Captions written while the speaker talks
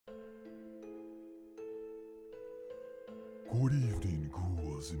Good evening,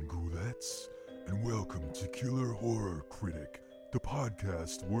 ghouls and ghoulettes, and welcome to Killer Horror Critic, the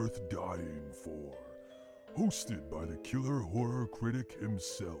podcast worth dying for. Hosted by the Killer Horror Critic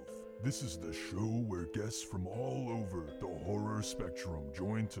himself, this is the show where guests from all over the horror spectrum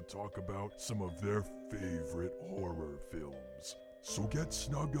join to talk about some of their favorite horror films. So get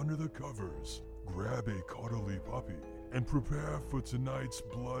snug under the covers, grab a cuddly puppy, and prepare for tonight's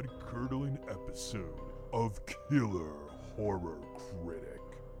blood-curdling episode of Killer Horror Critic.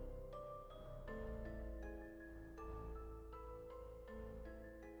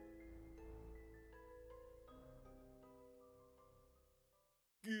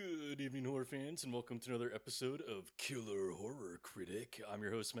 Good evening, horror fans, and welcome to another episode of Killer Horror Critic. I'm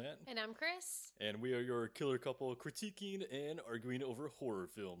your host, Matt. And I'm Chris. And we are your killer couple critiquing and arguing over horror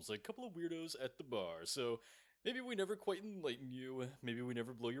films, like a couple of weirdos at the bar. So maybe we never quite enlighten you, maybe we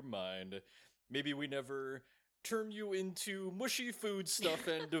never blow your mind, maybe we never turn you into mushy food stuff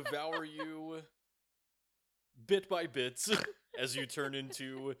and devour you bit by bit as you turn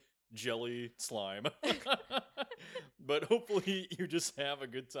into jelly slime. But hopefully you just have a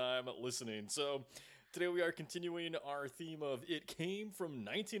good time listening. So today we are continuing our theme of It Came from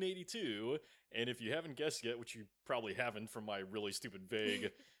 1982. And if you haven't guessed yet, which you probably haven't from my really stupid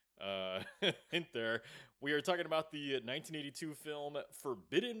vague hint there, we are talking about the 1982 film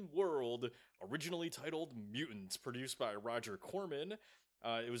Forbidden World, originally titled Mutants, produced by Roger Corman.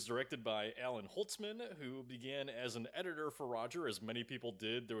 It was directed by Alan Holtzman, who began as an editor for Roger, as many people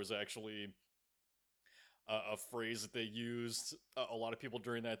did. There was actually a phrase that they used, a lot of people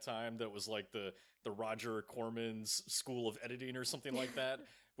during that time, that was like the Roger Corman's School of Editing or something like that,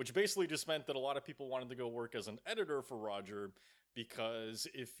 which basically just meant that a lot of people wanted to go work as an editor for Roger, because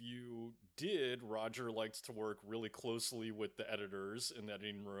if you did, Roger liked to work really closely with the editors in the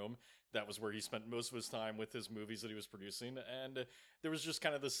editing room. That was where he spent most of his time with his movies that he was producing, and there was just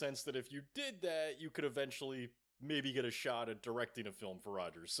kind of the sense that if you did that, you could eventually maybe get a shot at directing a film for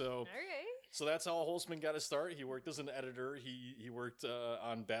Roger. So, so that's how Holtzman got his start. He worked as an editor. He worked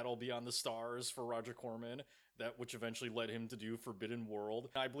on Battle Beyond the Stars for Roger Corman, which eventually led him to do Forbidden World.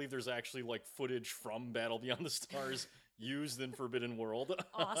 I believe there's actually like footage from Battle Beyond the Stars used in Forbidden World.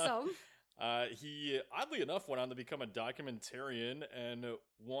 Awesome. He, oddly enough, went on to become a documentarian and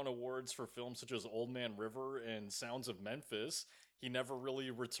won awards for films such as Old Man River and Sounds of Memphis. He never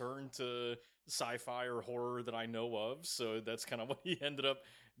really returned to sci-fi or horror that I know of, so that's kind of what he ended up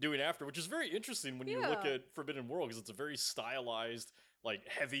doing after, which is very interesting when you look at Forbidden World, because it's a very stylized, like,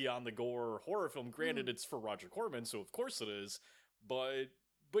 heavy on the gore horror film. Granted, it's for Roger Corman, so of course it is, but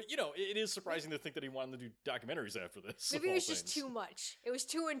you know, it is surprising to think that he wanted to do documentaries after this. Maybe it was just too much. It was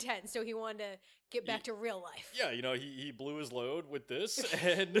too intense, so he wanted to get back to real life. Yeah, you know, he blew his load with this,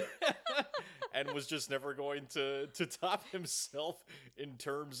 and and was just never going to top himself in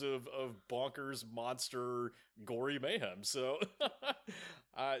terms of bonkers, monster, gory mayhem. So,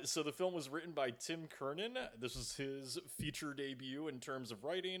 so the film was written by Tim Kernan. This was his feature debut in terms of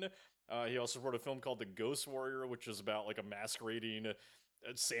writing. He also wrote a film called The Ghost Warrior, which is about like a masquerading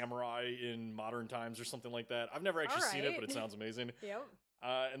samurai in modern times or something like that. I've never actually seen it, but it sounds amazing. Yep.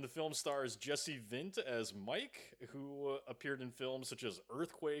 And the film stars Jesse Vint as Mike, who appeared in films such as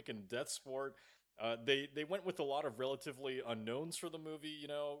Earthquake and Death Sport. They went with a lot of relatively unknowns for the movie, you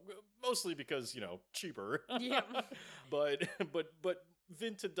know, mostly because, you know, cheaper. Yeah. but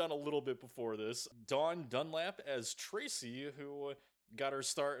Vint had done a little bit before this. Dawn Dunlap as Tracy, who got her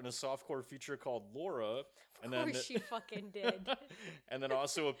start in a softcore feature called Laura. Of course she fucking did. And then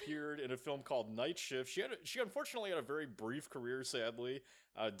also appeared in a film called Night Shift. She unfortunately had a very brief career, sadly.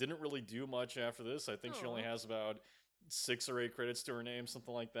 Didn't really do much after this. I think she only has about 6 or 8 credits to her name,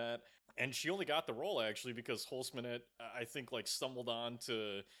 something like that. And she only got the role, actually, because Holtzman had, I think, like, stumbled on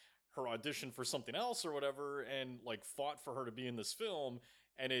to her audition for something else or whatever, and, like, fought for her to be in this film,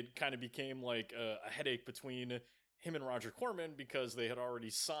 and it kind of became, like, a headache between him and Roger Corman, because they had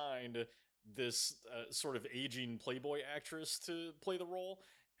already signed this sort of aging Playboy actress to play the role,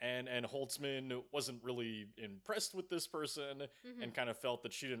 and Holtzman wasn't really impressed with this person, and kind of felt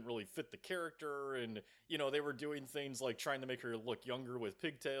that she didn't really fit the character, and, you know, they were doing things like trying to make her look younger with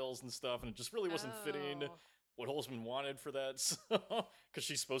pigtails and stuff, and it just really wasn't fitting what Holtzman wanted for that, because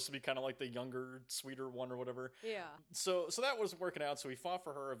she's supposed to be kind of like the younger, sweeter one or whatever. Yeah. So that wasn't working out, so he fought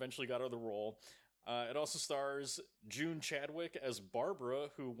for her, eventually got her the role. It also stars June Chadwick as Barbara,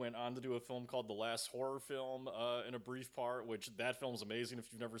 who went on to do a film called The Last Horror Film in a brief part, which that film's amazing if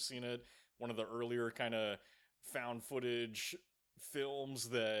you've never seen it. One of the earlier kind of found footage films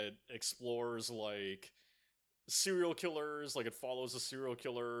that explores, like, serial killers, like it follows a serial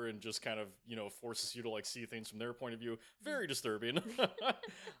killer and just kind of, forces you to like see things from their point of view. Very disturbing.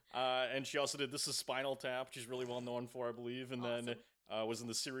 And she also did This Is Spinal Tap, which she's really well known for, I believe. And then was in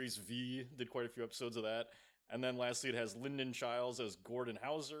the series V, did quite a few episodes of that. And then lastly, it has Lyndon Childs as Gordon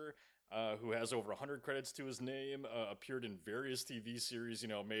Hauser, who has over 100 credits to his name, appeared in various TV series,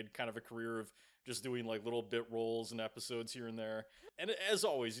 made kind of a career of just doing like little bit roles and episodes here and there. And as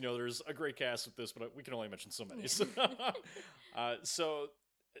always, there's a great cast with this, but we can only mention so many. So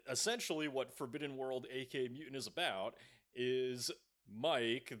essentially what Forbidden World, aka Mutant, is about is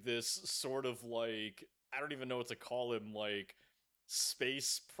Mike, this sort of like, I don't even know what to call him, like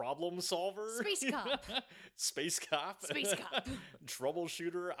space problem solver, Space cop. Space cop, Space cop.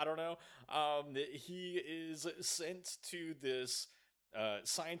 Troubleshooter, I don't know. He is sent to this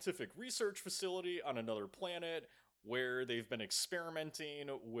scientific research facility on another planet where they've been experimenting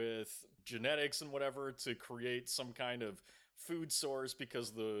with genetics and whatever to create some kind of food source,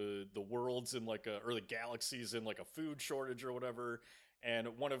 because the world's in like or the galaxy's in like a food shortage or whatever. And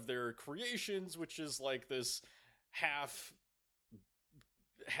one of their creations, which is like this half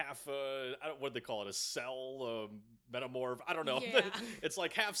I don't, what do they call it, a cell metamorph, I don't know. Yeah. It's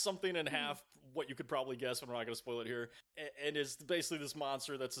like half something and half what you could probably guess, but we're not going to spoil it here. And it's basically this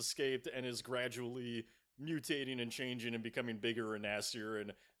monster that's escaped and is gradually mutating and changing and becoming bigger and nastier,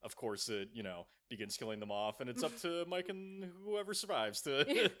 and of course it begins killing them off, and it's up to Mike and whoever survives to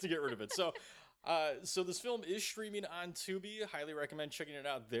to get rid of it. So this film is streaming on Tubi. Highly recommend checking it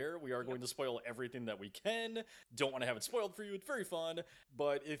out there. We are going to spoil everything that we can. Don't want to have it spoiled for you. It's very fun.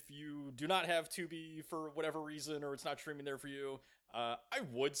 But if you do not have Tubi for whatever reason, or it's not streaming there for you, I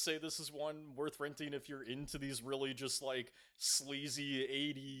would say this is one worth renting if you're into these really just like sleazy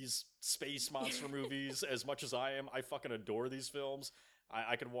 80s space monster movies as much as I am. I fucking adore these films.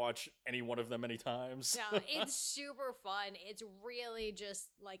 I could watch any one of them many times. No, it's super fun. It's really just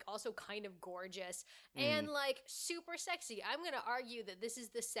like also kind of gorgeous and like super sexy. I'm going to argue that this is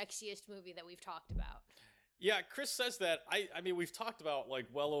the sexiest movie that we've talked about. Yeah, Chris says that. I mean, we've talked about like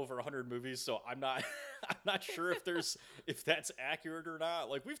well over 100 movies, so I'm not I'm not sure if that's accurate or not.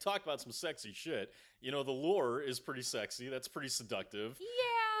 Like, we've talked about some sexy shit. The Lure is pretty sexy. That's pretty seductive.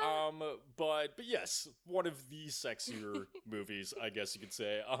 Yeah. But yes, one of the sexier movies, I guess you could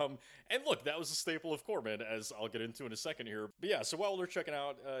say. And look, that was a staple of Corman, as I'll get into in a second here. But yeah, so while they're checking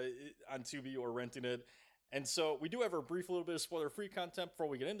out on Tubi or renting it, and so we do have a brief little bit of spoiler-free content before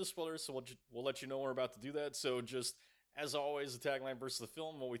we get into spoilers, so we'll let you know we're about to do that. So just, as always, the tagline versus the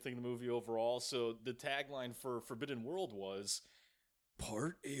film, what we think of the movie overall. So the tagline for Forbidden World was,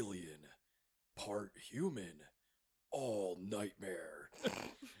 "Part alien, part human, all nightmare."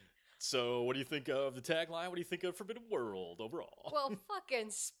 So what do you think of the tagline? What do you think of Forbidden World overall? Well,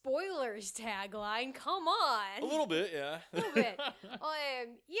 fucking spoilers tagline. Come on. A little bit, yeah. A little bit.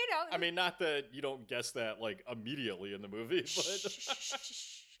 I mean, not that you don't guess that, like, immediately in the movie, but...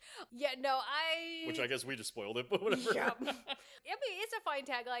 Yeah, no, Which I guess we just spoiled it, but whatever. Yep. I mean, it's a fine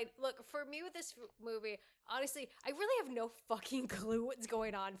tagline. Look, for me with this movie, honestly, I really have no fucking clue what's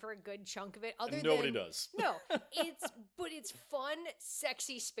going on for a good chunk of it. Nobody does. No, it's fun,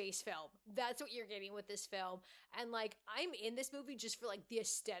 sexy space film. That's what you're getting with this film. And like, I'm in this movie just for like the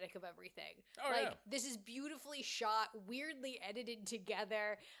aesthetic of everything. Oh, like, yeah. This is beautifully shot, weirdly edited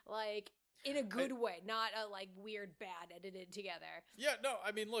together, like, in a good way, not a like weird bad edited together. Yeah, no,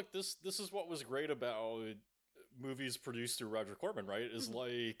 I mean, look, this is what was great about movies produced through Roger Corman, right? Is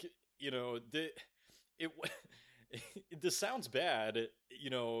like, this sounds bad,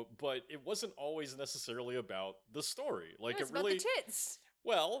 but it wasn't always necessarily about the story. Like, it's it really about the tits.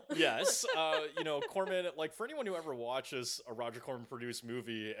 Well, yes, Corman, like, for anyone who ever watches a Roger Corman produced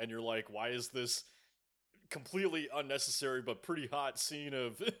movie and you're like, why is this completely unnecessary but pretty hot scene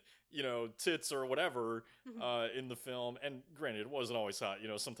of tits or whatever in the film? And granted, it wasn't always hot.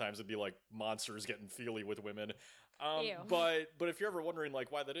 Sometimes it'd be like monsters getting feely with women. But if you're ever wondering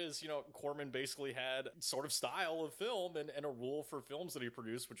like why that is, Corman basically had sort of style of film and a rule for films that he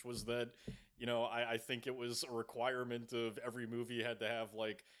produced, which was that, I think it was a requirement of every movie had to have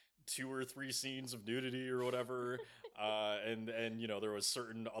like 2 or 3 scenes of nudity or whatever. And there was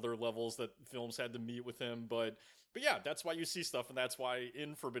certain other levels that films had to meet with him. But yeah, that's why you see stuff, and that's why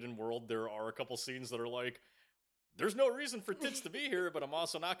in Forbidden World there are a couple scenes that are like, there's no reason for tits to be here, but I'm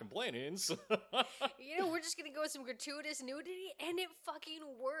also not complaining. So. We're just gonna go with some gratuitous nudity, and it fucking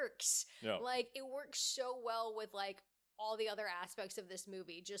works. Yeah. Like, it works so well with like all the other aspects of this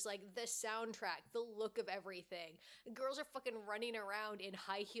movie. Just like the soundtrack, the look of everything. Girls are fucking running around in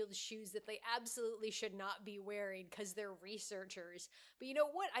high-heeled shoes that they absolutely should not be wearing because they're researchers. But you know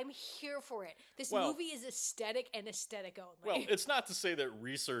what? I'm here for it. This movie is aesthetic and aesthetic only. Well, it's not to say that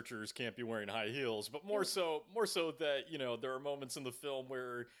researchers can't be wearing high heels, but more so that, you know, there are moments in the film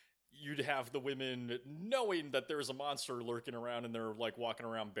where you'd have the women knowing that there's a monster lurking around and they're like walking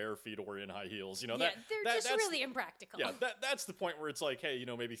around bare feet or in high heels. You know, they're just really impractical. Yeah, that's the point where it's like, hey, you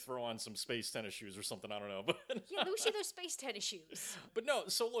know, maybe throw on some space tennis shoes or something. I don't know. But yeah, let me see those space tennis shoes. But no,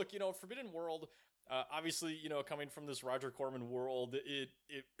 so look, you know, Forbidden World, obviously, you know, coming from this Roger Corman world, it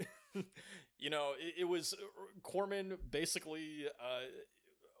you know, it was Corman basically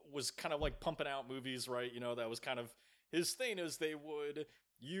was kind of like pumping out movies, right? You know, that was kind of his thing, is they would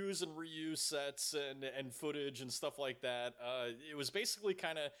use and reuse sets and footage and stuff like that. It was basically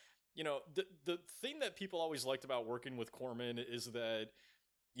kind of, you know, the thing that people always liked about working with Corman is that,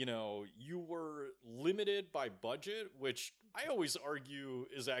 you know, you were limited by budget, which I always argue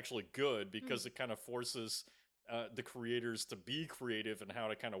is actually good because it kind of forces the creators to be creative and how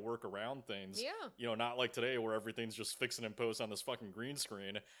to kind of work around things. Yeah. You know, not like today where everything's just fix and impose on this fucking green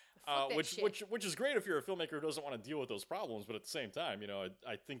screen. Which is great if you're a filmmaker who doesn't want to deal with those problems, but at the same time, you know,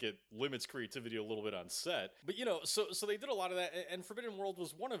 I think it limits creativity a little bit on set. But you know, so they did a lot of that, and Forbidden World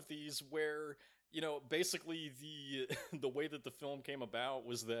was one of these where, you know, basically the way that the film came about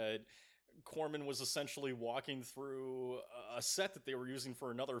was that Corman was essentially walking through a set that they were using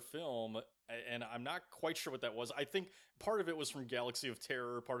for another film, and I'm not quite sure what that was. I think part of it was from Galaxy of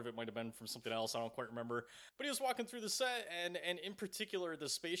Terror, part of it might have been from something else, I don't quite remember. But he was walking through the set, and in particular the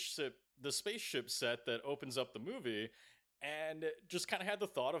spaceship set that opens up the movie, and just kind of had the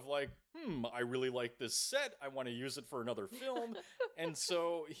thought of like, I really like this set, I want to use it for another film. And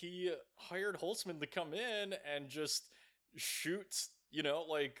so he hired Holtzman to come in and just shoot, you know,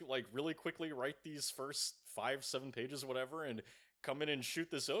 like really quickly write these first 5-7 pages, whatever, and come in and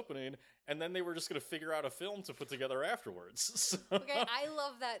shoot this opening, and then they were just going to figure out a film to put together afterwards. So, okay, I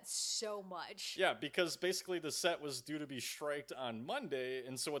love that so much. Yeah, because basically the set was due to be striked on Monday,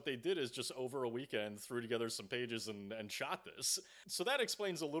 and so what they did is just over a weekend threw together some pages and shot this. So that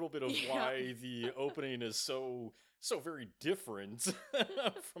explains a little bit of why the opening is so very different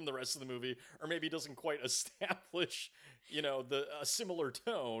from the rest of the movie, or maybe doesn't quite establish, you know, a similar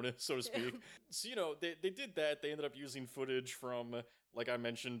tone, so to speak. So, you know, they did that. They ended up using footage from, like I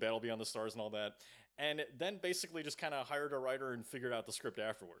mentioned, Battle Beyond the Stars and all that, and then basically just kind of hired a writer and figured out the script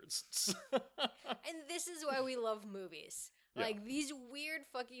afterwards. And this is why we love movies. Yeah. Like, these weird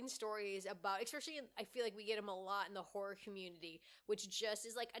fucking stories about, especially, I feel like we get them a lot in the horror community, which just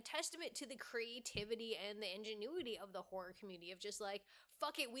is like a testament to the creativity and the ingenuity of the horror community of just like,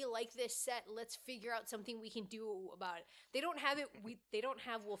 fuck it, we like this set, let's figure out something we can do about it. They don't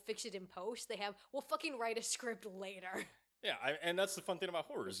have we'll fix it in post, they have, we'll fucking write a script later. Yeah, and that's the fun thing about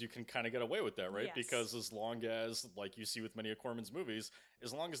horrors. You can kind of get away with that, right? Yes. Because as long as, like you see with many of Corman's movies,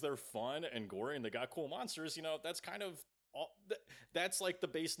 as long as they're fun and gory and they got cool monsters, you know, that's kind of that's like the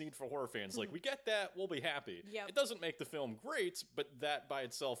base need for horror fans. Like, we get that, we'll be happy. Yep. It doesn't make the film great, but that by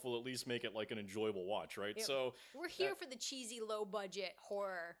itself will at least make it like an enjoyable watch, right? Yep. So we're here for the cheesy, low-budget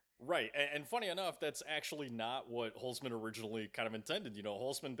horror. Right, and funny enough, that's actually not what Holtzman originally kind of intended. You know,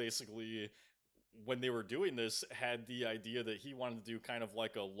 Holtzman basically, when they were doing this, had the idea that he wanted to do kind of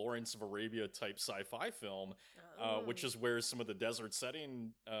like a Lawrence of Arabia type sci-fi film, which is where some of the desert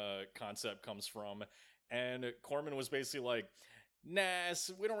setting concept comes from. And Corman was basically like, nah,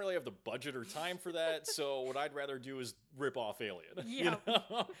 we don't really have the budget or time for that, so what I'd rather do is rip off Alien. Yeah. You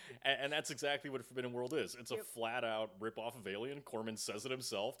know? And that's exactly what Forbidden World is. It's a flat-out rip-off of Alien. Corman says it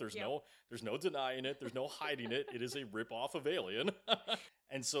himself. There's no denying it. There's no hiding it. It is a rip-off of Alien.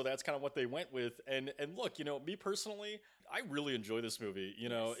 And so that's kind of what they went with. And look, you know, me personally, I really enjoy this movie. You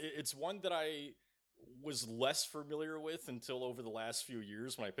know, it's one that I was less familiar with until over the last few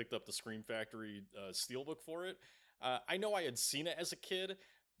years when I picked up the Scream Factory steelbook for it. I know I had seen it as a kid,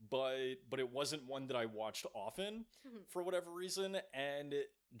 but it wasn't one that I watched often for whatever reason. And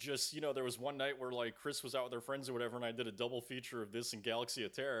just, you know, there was one night where like Chris was out with her friends or whatever, and I did a double feature of this and Galaxy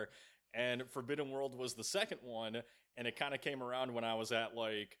of Terror, and Forbidden World was the second one, and it kind of came around when I was at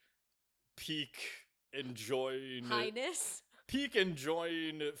like peak enjoying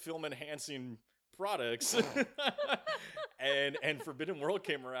film enhancing products. and Forbidden World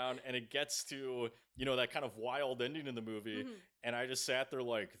came around, and it gets to, you know, that kind of wild ending in the movie, and I just sat there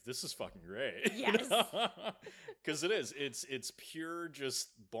like, this is fucking great. Yes. Because it's pure just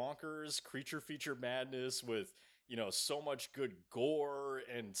bonkers creature feature madness with, so much good gore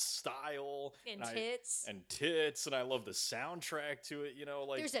and style And tits. and I love the soundtrack to it.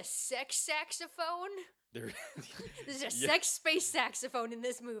 Like There's a sex saxophone. there. There's a Yeah. sex space saxophone in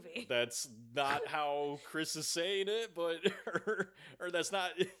this movie. That's not how Chris is saying it, but or that's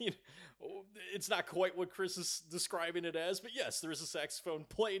not. It's not quite what Chris is describing it as. But yes, there is a saxophone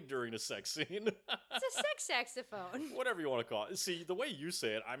played during a sex scene. It's a sex saxophone. Whatever you want to call it. See, the way you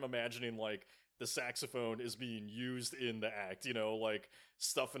say it, I'm imagining like the saxophone is being used in the act. Like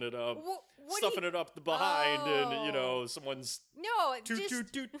stuffing it up, stuffing it up the behind, and Oh. someone's No, toot just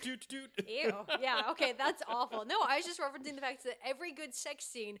toot toot toot toot. ew. Yeah, okay, that's awful. No, I was just referencing the fact that every good sex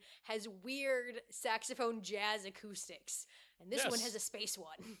scene has weird saxophone jazz acoustics, and this one Yes. has a space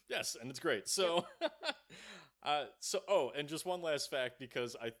one. Yes, and it's great. So, and just one last fact,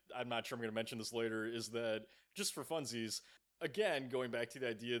 because I'm not sure I'm going to mention this later, is that just for funsies, again, going back to the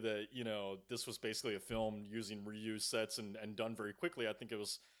idea that, this was basically a film using reused sets and done very quickly. I think it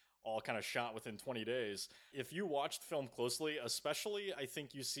was all kind of shot within 20 days. If you watch the film closely, especially, I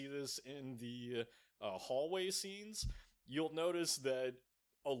think you see this in the hallway scenes, you'll notice that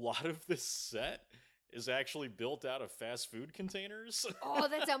a lot of this set is actually built out of fast food containers. Oh,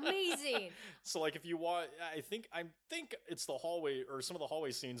 that's amazing. So like if you watch, I think it's the hallway or some of the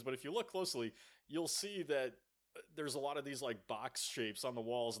hallway scenes, but if you look closely, you'll see that there's a lot of these like box shapes on the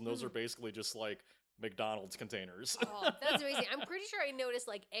walls, and those are basically just like McDonald's containers. Oh, that's amazing. I'm pretty sure I noticed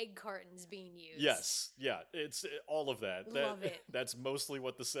like egg cartons being used. Yes, yeah, it's all of that. Love it. That's mostly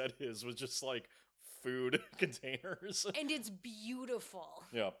what the set is, was just like food containers. And it's beautiful.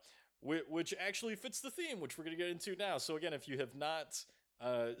 Yeah, which actually fits the theme, which we're going to get into now. So again, if you have not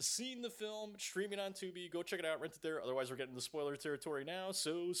seen the film, streaming on Tubi, go check it out, rent it there. Otherwise, we're getting into spoiler territory now.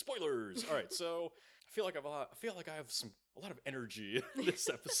 So spoilers. All right. So I feel like I have a lot of energy in this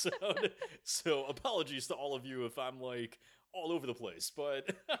episode. So apologies to all of you if I'm like all over the place, but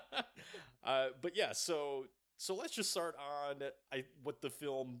yeah. So let's just start on what the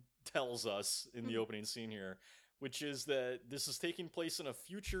film tells us in the opening scene here, which is that this is taking place in a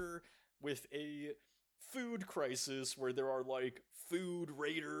future with a food crisis where there are like food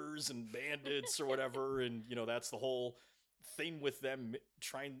raiders and bandits or whatever, and that's the whole thing with them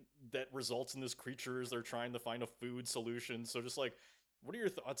that results in this creature is they're trying to find a food solution. So just like, what are your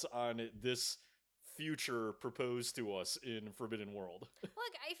thoughts on this future proposed to us in Forbidden World?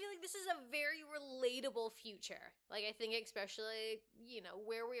 Look, I feel like this is a very relatable future. Like, I think especially,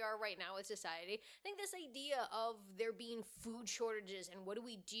 where we are right now with society, I think this idea of there being food shortages and what do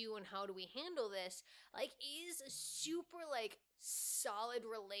we do and how do we handle this, like, is a super, like, solid,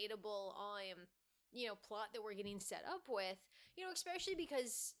 relatable, plot that we're getting set up with, especially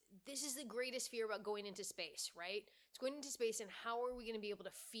because this is the greatest fear about going into space, right? It's going into space, and how are we going to be able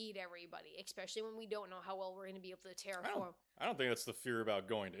to feed everybody, especially when we don't know how well we're going to be able to terraform. I don't think that's the fear about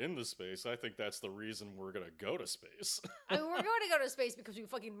going into space. I think that's the reason we're going to go to space. I mean, we're going to go to space because we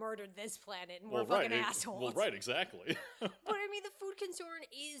fucking murdered this planet, and we're fucking assholes. Well, right, exactly. But I mean, the food concern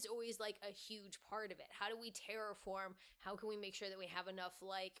is always like a huge part of it. How do we terraform? How can we make sure that we have enough,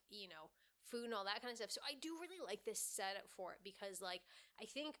 like, food and all that kind of stuff? So I do really like this setup for it because, like, I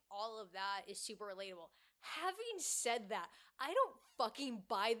think all of that is super relatable. Having said that, I don't fucking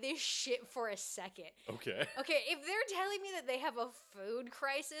buy this shit for a second. Okay. Okay, if they're telling me that they have a food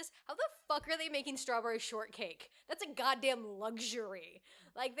crisis, how the fuck are they making strawberry shortcake? That's a goddamn luxury.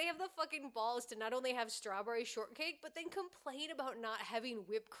 Like, they have the fucking balls to not only have strawberry shortcake, but then complain about not having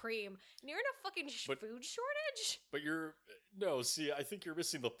whipped cream. And you're in a fucking food shortage? But I think you're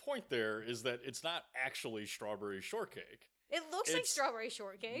missing the point there, is that it's not actually strawberry shortcake. It looks like strawberry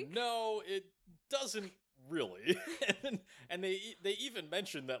shortcake. No, it doesn't really. and they even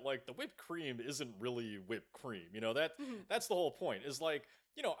mentioned that, like, the whipped cream isn't really whipped cream. That's the whole point, is like,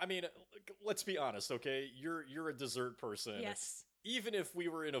 I mean, let's be honest, okay? You're a dessert person. Yes. Even if we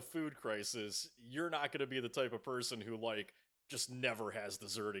were in a food crisis, you're not going to be the type of person who, like, just never has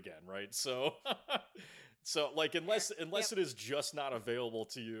dessert again, right? So so like, unless it is just not available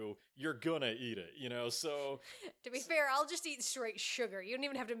to you, you're gonna eat it, so to be fair, I'll just eat straight sugar. You don't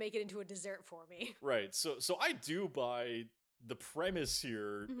even have to make it into a dessert for me. Right. So I do buy the premise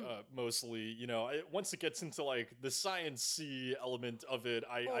here, mostly. Once it gets into like the science-y element of it,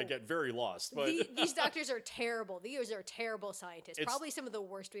 I get very lost. But these doctors are terrible. These are terrible scientists. Probably some of the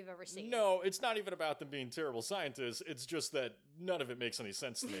worst we've ever seen. No, it's not even about them being terrible scientists. It's just that none of it makes any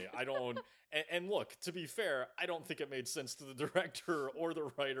sense to me. I don't. And look, to be fair, I don't think it made sense to the director or the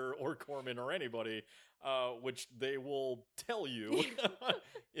writer or Corman or anybody, which they will tell you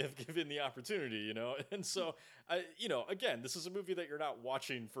if given the opportunity, you know? And so, you know, again, this is a movie that you're not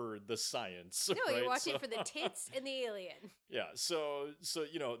watching for the science. No, right? you're watching So- for the tits and the alien. Yeah, so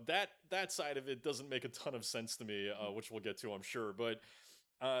you know, that side of it doesn't make a ton of sense to me, which we'll get to, I'm sure. But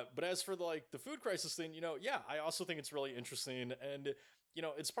as for the food crisis thing, you know, yeah, I also think it's really interesting, and you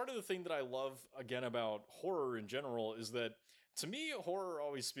know, it's part of the thing that I love again about horror in general is that to me, horror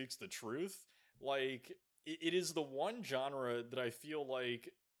always speaks the truth. Like it is the one genre that I feel like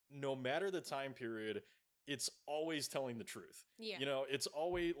no matter the time period, it's always telling the truth. Yeah. You know, it's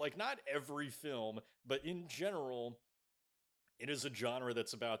always like not every film, but in general, it is a genre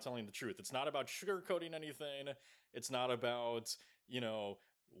that's about telling the truth. It's not about sugarcoating anything. It's not about, you know,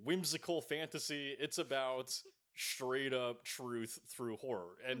 whimsical fantasy. It's about straight up truth through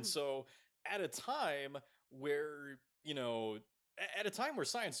horror. And Mhm. so at a time where, you know, at a time where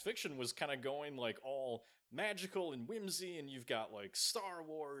science fiction was kind of going like all magical and whimsy, and you've got like Star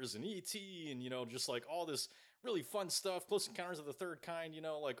Wars and E.T. and, you know, just like all this really fun stuff, Close Encounters of the Third Kind, you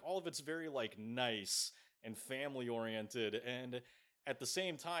know, like all of it's very like nice and family oriented. And at the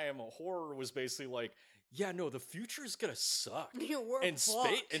same time, horror was basically like, yeah, no, the future's gonna suck. We're And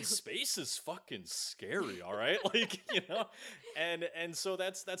fucked. space is fucking scary, all right? Like, you know, and so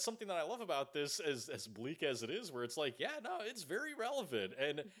that's something that I love about this, as bleak as it is, where it's like, yeah, no, it's very relevant,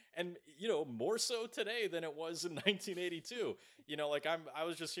 and you know, more so today than it was in 1982. You know, like I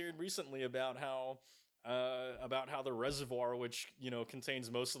was just hearing recently about how the reservoir, which, you know,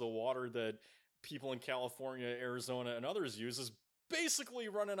 contains most of the water that people in California, Arizona, and others use, is basically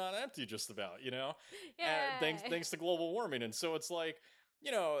running on empty just about, you know? Thanks to global warming. And so it's like,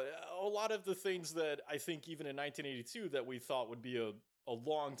 you know, a lot of the things that I think even in 1982 that we thought would be a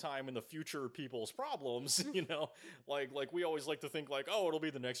long time in the future people's problems, you know, like we always like to think like, oh, it'll be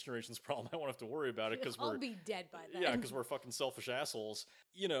the next generation's problem. I won't have to worry about it because I'll be dead by then. yeah, because we're fucking selfish assholes.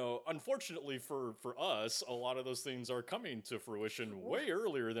 You know, unfortunately for us, a lot of those things are coming to fruition way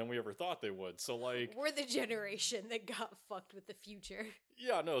earlier than we ever thought they would. So like, we're the generation that got fucked with the future.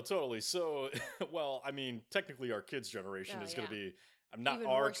 yeah, no, totally. So, well, I mean, technically our kids' generation Oh, is going to yeah. be, not Even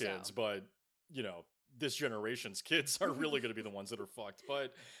our more so. kids, but, you know, this generation's kids are really going to be the ones that are fucked.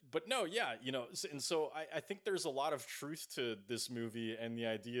 But no, yeah, you know, and so I think there's a lot of truth to this movie and the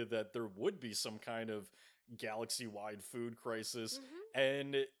idea that there would be some kind of galaxy-wide food crisis.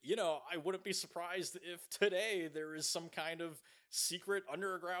 And, you know, I wouldn't be surprised if today there is some kind of secret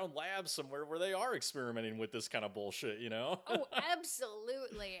underground lab somewhere where they are experimenting with this kind of bullshit, you know? Oh,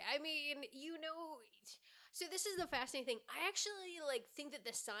 absolutely. I mean, you know, so this is the fascinating thing. I actually like think that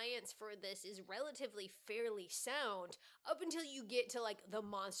the science for this is relatively fairly sound up until you get to like the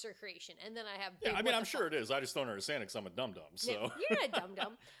monster creation, and then I have Yeah, big I mean, what I'm the sure fuck. it is. I just don't understand it because I'm a dum-dum, so... Yeah, you're not a dum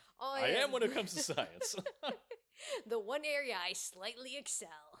dum. I am when it comes to science. The one area I slightly excel.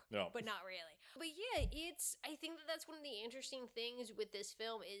 No. But not really. But yeah, I think that that's one of the interesting things with this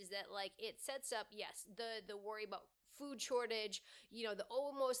film is that like it sets up, yes, the worry about food shortage, you know, the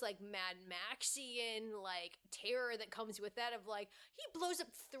almost like Mad Maxian like terror that comes with that of like he blows up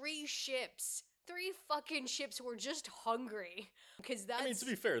 3 ships. 3 fucking ships were just hungry because that's. I mean, to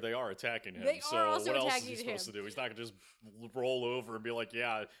be fair, they are attacking him. They so are also what else is attacking he supposed him. to do? He's not gonna just roll over and be like,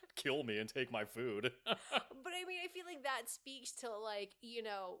 "Yeah, kill me and take my food." But I mean, I feel like that speaks to like, you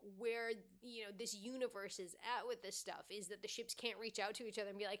know, where, you know, this universe is at with this stuff is that the ships can't reach out to each other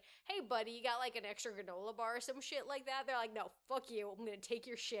and be like, hey buddy, you got like an extra granola bar or some shit like that. They're like, no, fuck you. I'm gonna take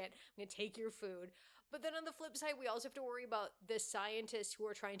your shit. I'm gonna take your food. But then on the flip side, we also have to worry about the scientists who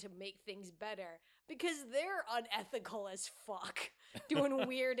are trying to make things better because they're unethical as fuck doing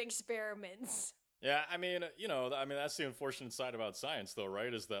weird experiments. Yeah, I mean, you know, that's the unfortunate side about science, though,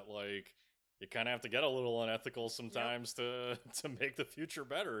 right? Is that like you kind of have to get a little unethical sometimes to make the future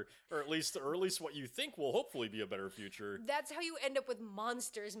better, or at least what you think will hopefully be a better future. That's how you end up with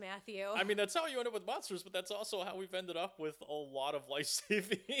monsters, Matthew. I mean, that's how you end up with monsters, but that's also how we've ended up with a lot of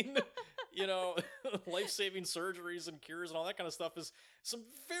life-saving, you know, life-saving surgeries and cures and all that kind of stuff is some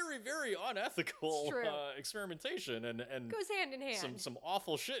very, very unethical It's true. experimentation and Goes hand in hand. some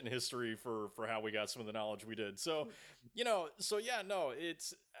awful shit in history for how we got some of the knowledge we did. So, you know, yeah, no,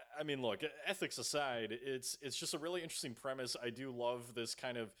 it's, I mean, look, ethics aside, it's just a really interesting premise. I do love this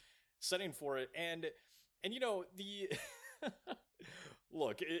kind of setting for it. And you know, the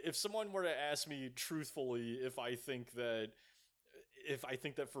look, if someone were to ask me truthfully if I think that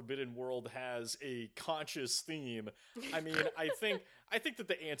Forbidden World has a conscious theme, I mean, I think that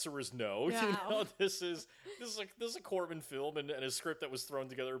the answer is no. No. You know, this is a Corman film and a script that was thrown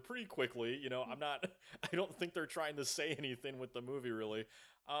together pretty quickly. You know, I don't think they're trying to say anything with the movie really.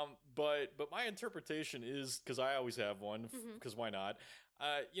 But my interpretation is, because I always have one, because why not?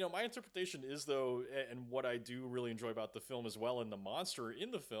 My interpretation is, though, and what I do really enjoy about the film as well, and the monster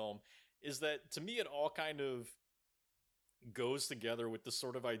in the film, is that to me it all kind of goes together with the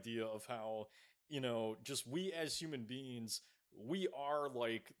sort of idea of how, just we as human beings, we are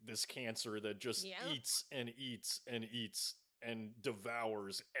like this cancer that just Yeah. eats and eats and eats and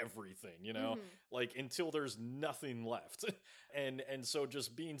devours everything, Mhm. like until there's nothing left. And so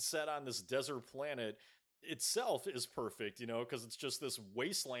just being set on this desert planet itself is perfect, because it's just this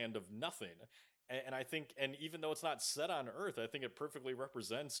wasteland of nothing. And I think, and even though it's not set on Earth, I think it perfectly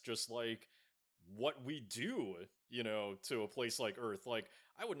represents just like what we do, to a place like Earth. Like,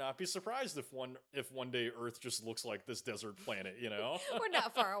 I would not be surprised if one day Earth just looks like this desert planet, We're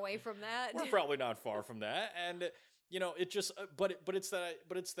not far away from that. We're probably not far from that. And it just but it's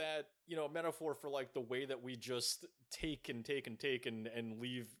that metaphor for like the way that we just take and take and take and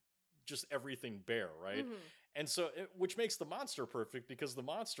leave just everything bare, right? Mhm. And so which makes the monster perfect, because the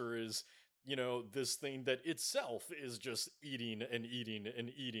monster is this thing that itself is just eating and eating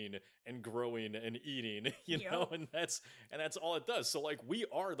and eating and growing and eating, Yep. and that's all it does. So like, we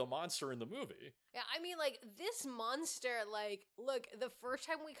are the monster in the movie. Yeah, I mean, like, this monster, like, look, the first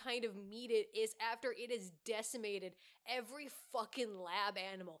time we kind of meet it is after it has decimated every fucking lab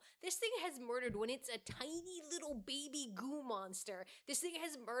animal. This thing has murdered, when it's a tiny little baby goo monster, this thing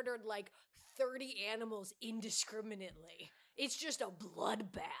has murdered, like, 30 animals indiscriminately. It's just a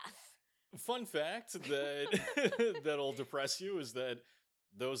bloodbath. Fun fact that that'll depress you is that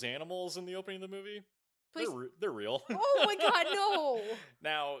those animals in the opening of the movie, Please. they're real. Oh my god, no!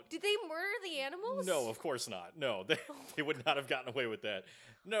 Now, Did they murder the animals? no, of course not. No, they would not have gotten away with that.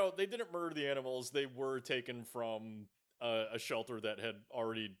 No, they didn't murder the animals. They were taken from a shelter that had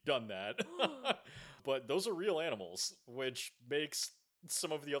already done that. But those are real animals, which makes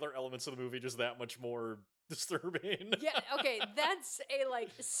some of the other elements of the movie just that much more disturbing. Yeah, okay, that's a, like,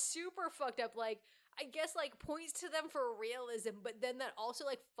 super fucked up, like, I guess, like, points to them for realism, but then that also,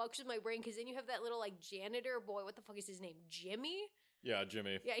 like, fucks with my brain, because then you have that little, like, janitor boy, what the fuck is his name, Jimmy? Yeah,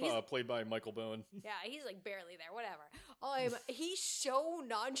 Jimmy. Yeah, he's- played by Michael Bowen. Yeah, he's, like, barely there, whatever. He so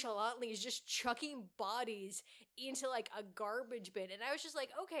nonchalantly is just chucking bodies into, like, a garbage bin, and I was just like,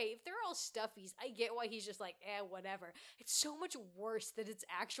 okay, if they're all stuffies, I get why he's just like, whatever. It's so much worse that it's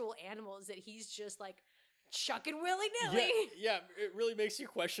actual animals that he's just, like, chucking willy-nilly. Yeah, it really makes you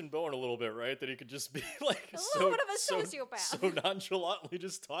question Bowen a little bit, right? That he could just be like A little bit of a sociopath. so nonchalantly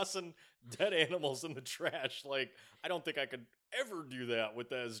just tossing dead animals in the trash. Like, I don't think I could ever do that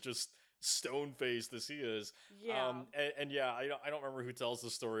with as just stone-faced as he is. Yeah. And yeah, I don't remember who tells the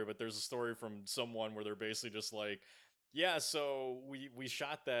story, but there's a story from someone where they're basically just like, yeah, so we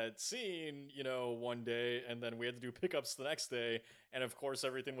shot that scene, one day, and then we had to do pickups the next day, and of course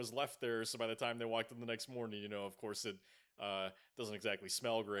everything was left there, so by the time they walked in the next morning, of course it doesn't exactly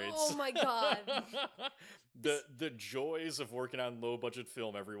smell great. Oh my god. The joys of working on low budget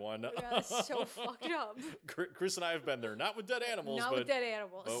film, everyone. That's so fucked up. Chris and I have been there, not with dead animals, Not but with dead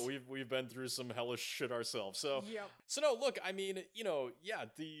animals. but we've been through some hellish shit ourselves. So Yep. so no, look, I mean, yeah,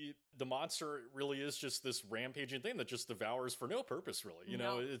 the monster really is just this rampaging thing that just devours for no purpose, really.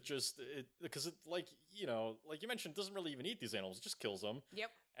 No. It just because it like you mentioned, doesn't really even eat these animals, it just kills them. Yep.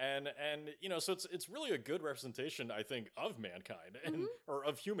 And so it's really a good representation, I think, of mankind and Mhm. or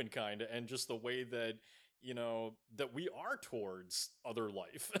of humankind, and just the way that that we are towards other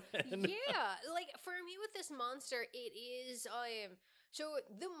life. And Yeah, like for me with this monster, it is so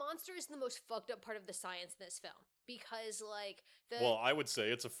the monster is the most fucked up part of the science in this film, because like the well, I would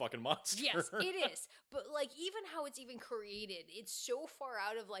say it's a fucking monster. Yes, it is. But like even how it's even created, it's so far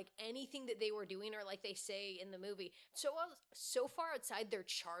out of like anything that they were doing, or like they say in the movie, so far outside their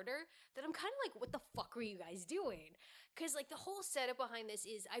charter that I'm kind of like, what the fuck were you guys doing? Because like the whole setup behind this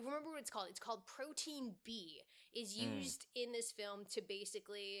is, I remember what it's called. It's called Protein B. Is used in this film to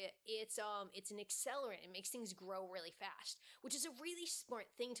basically, it's an accelerant. It makes things grow really fast, which is a really smart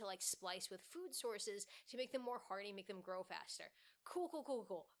thing to like splice with food sources to make them more hardy, make them grow faster.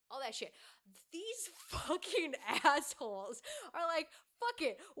 Cool. All that shit. These fucking assholes are like, fuck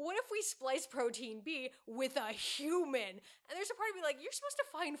it. What if we splice Protein B with a human? And there's a part of me like, you're supposed to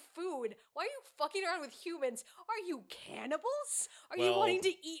find food. Why are you fucking around with humans? Are you cannibals? Are you Well- wanting to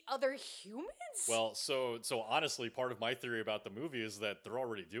eat other humans? Well, so honestly, part of my theory about the movie is that they're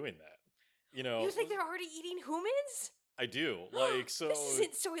already doing that. You think they're already eating humans? I do. Like, so This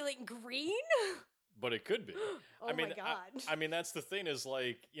isn't Soylent Green? but it could be. Oh I mean, my god. I mean, that's the thing, is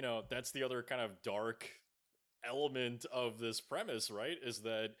like, that's the other kind of dark element of this premise, right? Is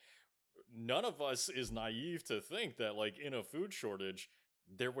that none of us is naive to think that, like, in a food shortage,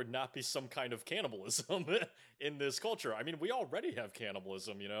 there would not be some kind of cannibalism in this culture. I mean, we already have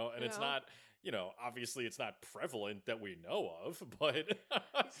cannibalism, and it's Yeah. not, obviously it's not prevalent that we know of, but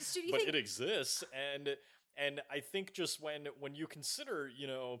So do you but think it exists. And I think just when you consider,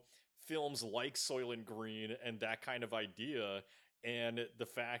 films like Soylent Green and that kind of idea, and the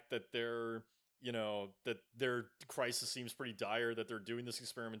fact that that their crisis seems pretty dire, that they're doing this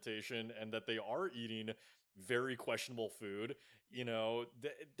experimentation and that they are eating very questionable food,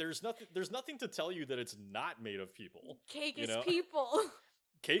 there's nothing to tell you that it's not made of people. cake you is know? people?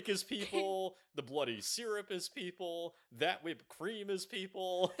 Cake is people, the bloody syrup is people, that whipped cream is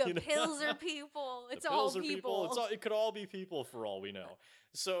people. The pills are people. The It's all pills are people. It could all be people for all we know.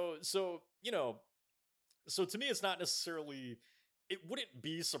 So to me, it's not necessarily. It wouldn't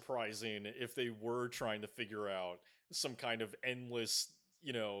be surprising if they were trying to figure out some kind of endless,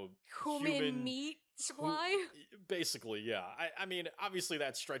 Human meat supply. Basically, yeah. I mean, obviously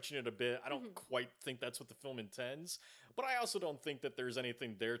that's stretching it a bit. I don't Mhm. quite think that's what the film intends, but I also don't think that there's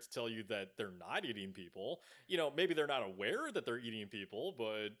anything there to tell you that they're not eating people. Maybe they're not aware that they're eating people,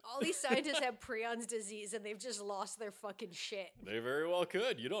 but All these scientists have prions disease and they've just lost their fucking shit. they very well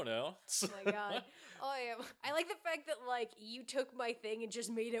could. You don't know. Oh my god. Oh yeah. I like the fact that you took my thing and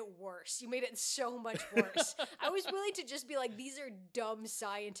just made it worse. You made it so much worse. I was willing to just be like, these are dumb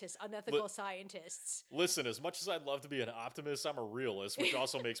scientists, unethical scientists. Listen, as much as I'd love to be an optimist, I'm a realist, which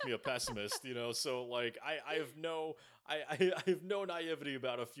also makes me a pessimist, So I have no I have no naivety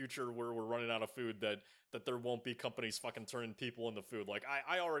about a future where we're running out of food that there won't be companies fucking turning people into food.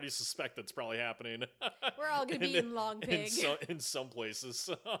 I already suspect that's probably happening. We're all gonna be in long pig. In some places.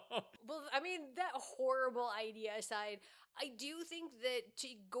 Well, I mean, that horrible idea aside, I do think that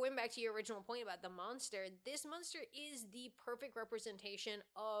going back to your original point about the monster, this monster is the perfect representation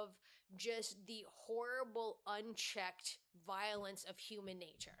of just the horrible, unchecked violence of human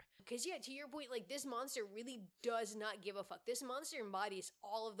nature. Because, yeah, to your point, this monster really does not give a fuck. This monster embodies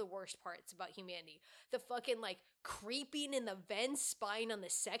all of the worst parts about humanity. The fucking, creeping in the vents, spying on the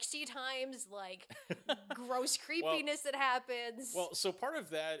sexy times, gross creepiness that happens. Well, so part of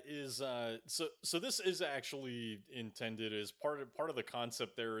that is so this is actually intended as part of the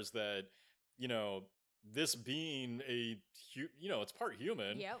concept there is that this being it's part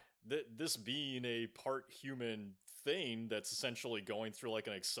human. Yep. This being a part human thing that's essentially going through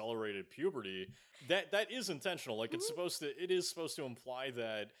an accelerated puberty, that is intentional. It is supposed to imply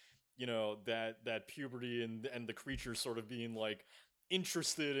that that puberty and the creature sort of being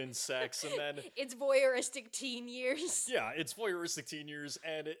interested in sex, and then it's voyeuristic teen years. Yeah, it's voyeuristic teen years,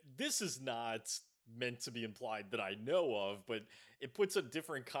 and this is not meant to be implied that I know of, but it puts a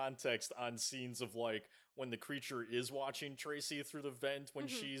different context on scenes of when the creature is watching Tracy through the vent when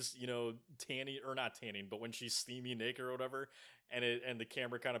she's tanning, or not tanning, but when she's steamy naked or whatever, and the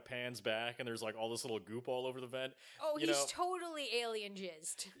camera kind of pans back and there's all this little goop all over the vent. Oh, he's totally alien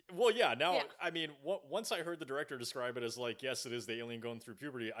jizzed. Well, yeah. Now, I mean, once I heard the director describe it as yes, it is the alien going through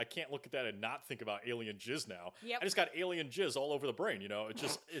puberty, I can't look at that and not think about alien jizz now. Yep. I just got alien jizz all over the brain.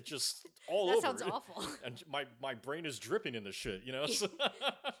 It just all that over. That sounds awful. And my brain is dripping in this shit.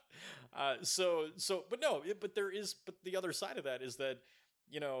 But the other side of that is that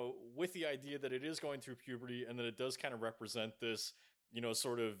with the idea that it is going through puberty and that it does kind of represent this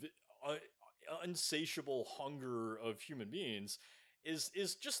sort of insatiable hunger of human beings is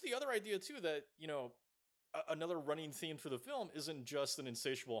just the other idea too that another running theme for the film isn't just an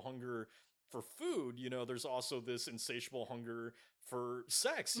insatiable hunger for food. There's also this insatiable hunger for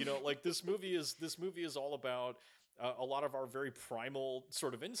sex. This movie is all about a lot of our very primal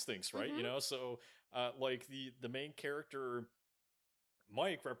sort of instincts, right? So the main character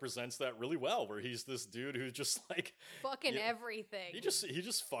Mike represents that really well, where he's this dude who's just fucking everything. He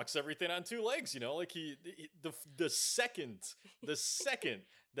just fucks everything on two legs, the second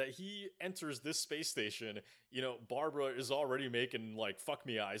that he enters this space station, Barbara is already making fuck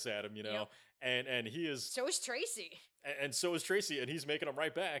me eyes at him, Yep. and he is. So is Tracy. And so is Tracy, and he's making them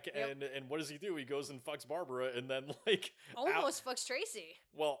right back. Yep. And what does he do? He goes and fucks Barbara, and then almost fucks Tracy.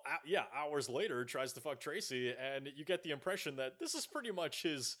 Well, hours later tries to fuck Tracy, and you get the impression that this is pretty much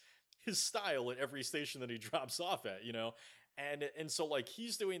his style at every station that he drops off at, And so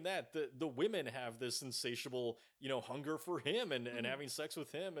he's doing that. The women have this insatiable, hunger for him and having sex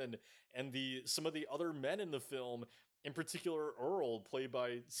with him, and some of the other men in the film, in particular Earl, played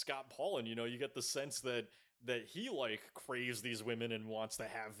by Scott Paulin, you get the sense that he craves these women and wants to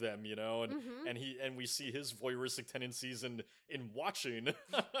have them, and we see his voyeuristic tendencies in watching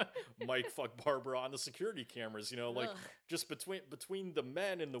Mike fuck Barbara on the security cameras, Ugh. just between the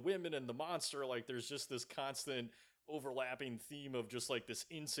men and the women and the monster, there's just this constant overlapping theme of just like this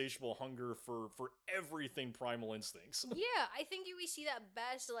insatiable hunger for everything primal instincts. Yeah, I think we see that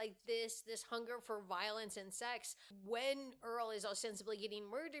best, like this hunger for violence and sex when Earl is ostensibly getting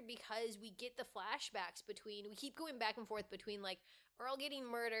murdered, because we get the flashbacks we keep going back and forth between like Earl getting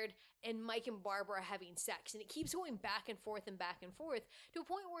murdered and Mike and Barbara having sex, and it keeps going back and forth and back and forth to a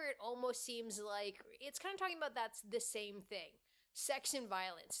point where it almost seems like it's kind of talking about that's the same thing. Sex and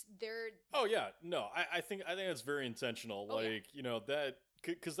violence. Oh yeah, no, I think that's very intentional. Oh, like, that,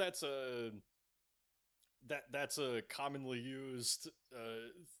 because that's a commonly used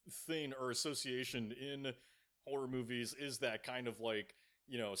thing or association in horror movies, is that kind of like,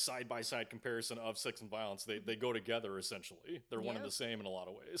 side by side comparison of sex and violence. They go together essentially. They're one and the same in a lot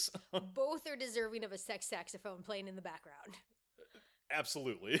of ways. Both are deserving of a sex saxophone playing in the background.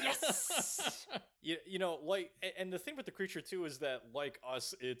 Absolutely. Yes. Like, and the thing with the creature too is that, like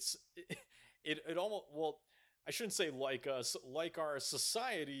us, it almost, well, I shouldn't say like us, like our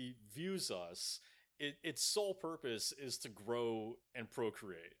society views us. Its sole purpose is to grow and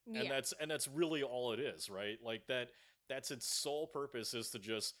procreate, and that's really all it is, right? Like that's its sole purpose, is to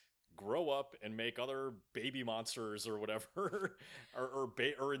just grow up and make other baby monsters or whatever,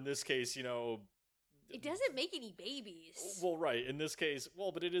 or in this case, it doesn't make any babies. Well, right. In this case,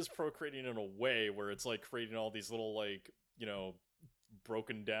 but it is procreating in a way where it's like creating all these little, like,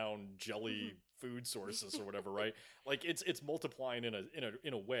 broken down jelly food sources or whatever, right? Like it's multiplying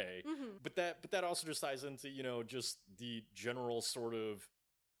in a way. But that also just ties into, just the general sort of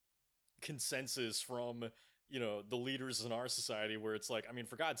consensus from, the leaders in our society, where it's like, I mean,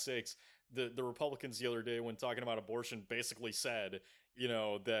 for God's sakes, the Republicans the other day, when talking about abortion, basically said,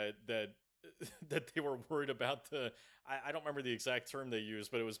 that they were worried about I don't remember the exact term they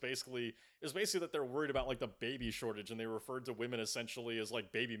used, but it was basically that they're worried about like the baby shortage, and they referred to women essentially as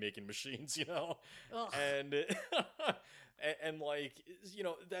like baby making machines, and and like,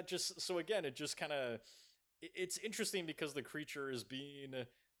 that just, so again, it just kind of, it's interesting because the creature is being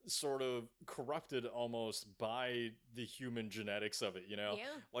sort of corrupted almost by the human genetics of it,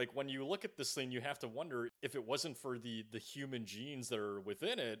 like when you look at this thing, you have to wonder if it wasn't for the human genes that are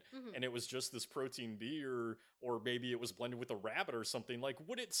within it, and it was just this protein B, or maybe it was blended with a rabbit or something, like,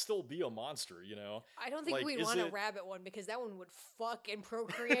 would it still be a monster? I don't think like, we'd want a rabbit one, because that one would fuck and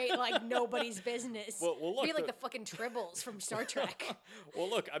procreate like nobody's business. Well, look, it'd be like the fucking Tribbles from Star Trek. Well,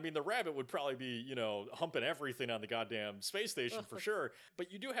 look, I mean, the rabbit would probably be, humping everything on the goddamn space station for sure,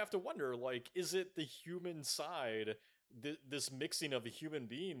 but you do have to wonder, like, is it the human side, this mixing of a human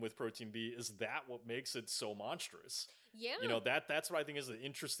being with protein B, is that what makes it so monstrous? Yeah. That's what I think is the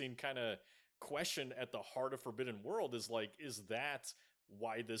interesting kind of question at the heart of Forbidden World, is like, is that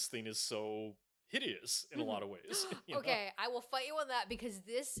why this thing is so hideous in a lot of ways? Okay, I will fight you on that, because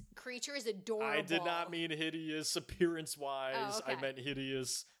this creature is adorable. I did not mean hideous appearance-wise. Oh, okay. I meant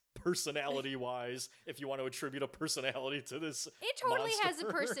hideous personality-wise, if you want to attribute a personality to this It totally monster. has a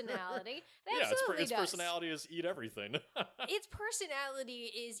personality. It absolutely its does. personality is eat everything. Its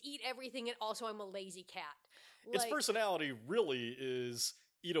personality is eat everything, and also I'm a lazy cat. Its personality really is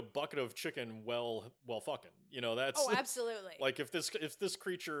eat a bucket of chicken well fucking. That's Oh, absolutely. like, if this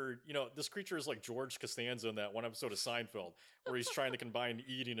creature, this creature is like George Costanza in that one episode of Seinfeld, where he's trying to combine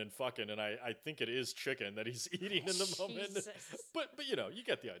eating and fucking, and I think it is chicken that he's eating in the moment. But you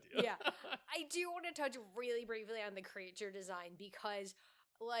get the idea. Yeah. I do want to touch really briefly on the creature design, because,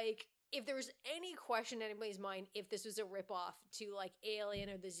 like, if there was any question in anybody's mind if this was a ripoff to, like, Alien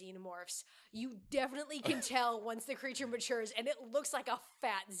or the Xenomorphs, you definitely can tell once the creature matures, and it looks like a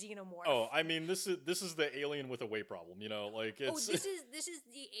fat xenomorph. Oh, I mean, this is the alien with a weight problem, like, it's... Oh, this is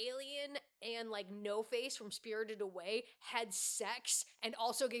the alien, and, like, No Face from Spirited Away had sex and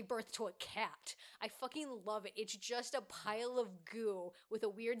also gave birth to a cat. I fucking love it. It's just a pile of goo with a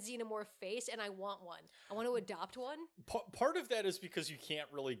weird xenomorph face, and I want one. I want to adopt one. Part of that is because you can't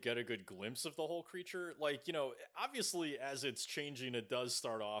really get a good glimpse of the whole creature. Like, obviously as it's changing, it does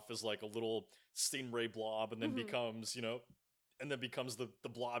start off as like a little stingray blob, and then becomes, and then becomes the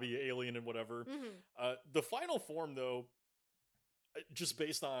blobby alien and whatever. The final form, though, just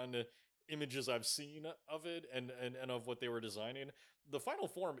based on images I've seen of it and of what they were designing, the final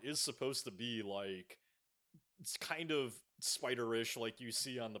form is supposed to be like, it's kind of spider-ish, like you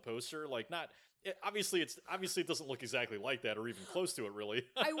see on the poster. Like, not... Obviously, it doesn't look exactly like that, or even close to it, really.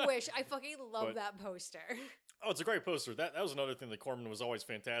 I wish. I fucking love that poster. Oh, it's a great poster. That was another thing that Corman was always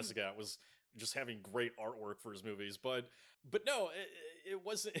fantastic at, was just having great artwork for his movies. But no, it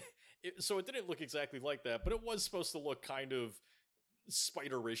wasn't. So it didn't look exactly like that, but it was supposed to look kind of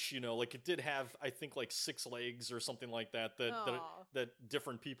spiderish, like it did have, I think, like 6 legs or something like that Aw. that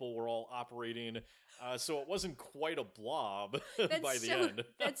different people were all operating. So it wasn't quite a blob by the end.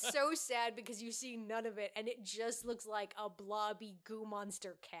 That's so sad because you see none of it and it just looks like a blobby goo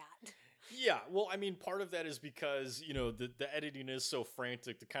monster cat. Yeah, well, I mean, part of that is because, the editing is so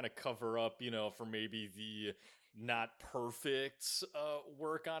frantic to kind of cover up, for maybe the not perfect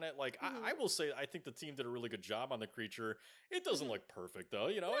work on it. Like, I will say, I think the team did a really good job on the creature. It doesn't look perfect, though.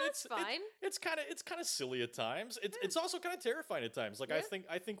 It's fine. It's kind of silly at times. It's also kind of terrifying at times. Like, Yeah.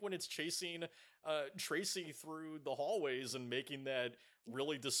 I think when it's chasing Tracy through the hallways and making that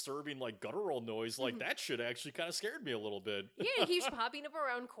really disturbing, like, guttural noise, like, that shit actually kind of scared me a little bit. Yeah, it keeps popping up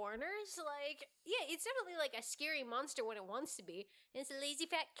around corners. Like, yeah, it's definitely like a scary monster when it wants to be, and it's a lazy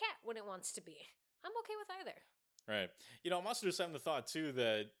fat cat when it wants to be. I'm okay with either. Right. I'm also just having the thought, too,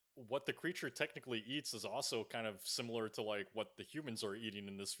 that what the creature technically eats is also kind of similar to, like, what the humans are eating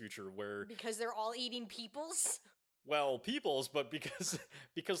in this future, where, Because they're all eating peoples? well, peoples, but because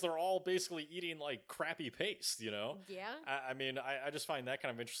they're all basically eating, like, crappy paste, Yeah. I mean, I just find that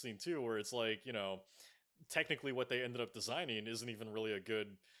kind of interesting, too, where it's like, technically what they ended up designing isn't even really a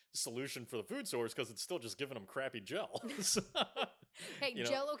good solution for the food source because it's still just giving them crappy gel. Hey, You know,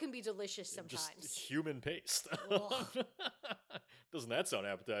 Jello can be delicious sometimes. Just human paste. Ugh. Doesn't that sound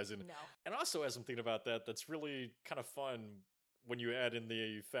appetizing? No. And also, as I'm thinking about that, that's really kind of fun when you add in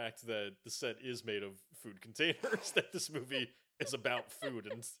the fact that the set is made of food containers, that this movie is about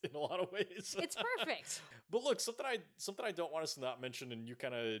food in a lot of ways. It's perfect. But look, something I don't want us to not mention, and you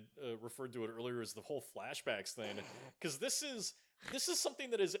kind of referred to it earlier, is the whole flashbacks thing, because this is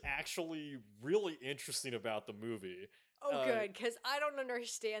something that is actually really interesting about the movie. Oh, good, because I don't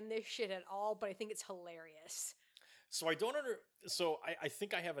understand this shit at all, but I think it's hilarious. So I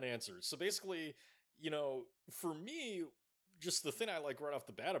think I have an answer. So basically, for me, just the thing I like right off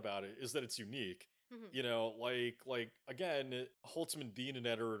the bat about it is that it's unique. Like again, Holtzman being an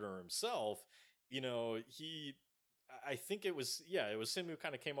editor himself, I think it was him who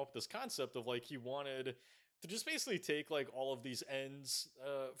kind of came up with this concept of, like, he wanted to just basically take, like, all of these ends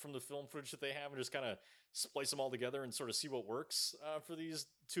from the film footage that they have and just kind of splice them all together and sort of see what works for these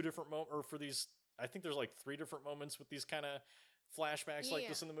two different or for these, I think there's like 3 different moments with these kind of flashbacks like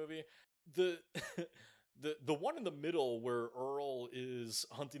this in the movie. The one in the middle where Earl is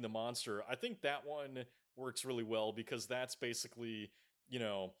hunting the monster, I think that one works really well because that's basically,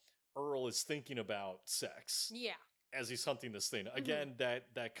 Earl is thinking about sex Yeah. as he's hunting this thing. Again,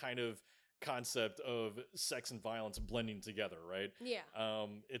 that kind of concept of sex and violence blending together, right? Yeah.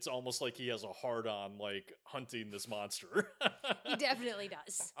 It's almost like he has a hard on, like, hunting this monster. He definitely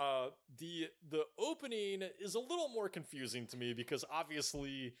does. The opening is a little more confusing to me because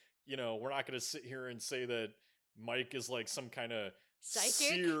obviously, we're not going to sit here and say that Mike is like some kind of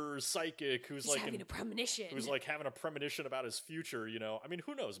seer psychic who's He's like having a premonition. who's like having a premonition about his future. I mean,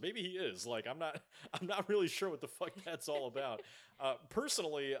 who knows? Maybe he is. Like, I'm not really sure what the fuck that's all about.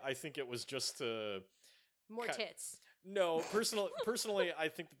 Personally, I think it was just more tits. No, personally, I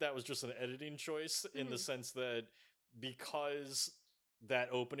think that was just an editing choice in the sense that because that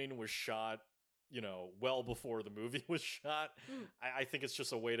opening was shot, well before the movie was shot, I think it's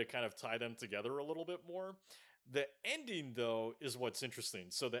just a way to kind of tie them together a little bit more. The ending, though, is what's interesting.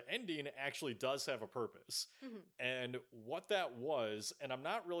 So the ending actually does have a purpose. And what that was, and I'm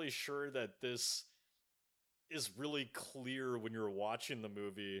not really sure that this is really clear when you're watching the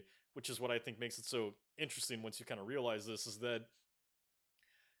movie, which is what I think makes it so interesting once you kind of realize this, is that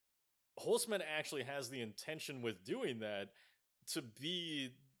Holtzman actually has the intention with doing that to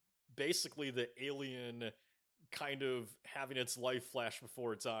be basically the alien kind of having its life flash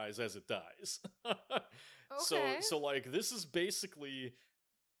before its eyes as it dies. Okay. So like, this is basically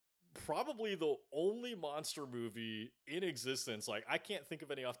probably the only monster movie in existence. Like, I can't think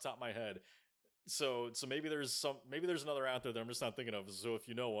of any off the top of my head. So maybe there's another out there that I'm just not thinking of. So if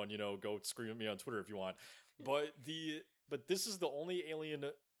you know one, go scream at me on Twitter if you want. But this is the only alien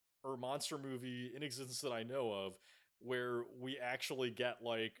or monster movie in existence that I know of where we actually get,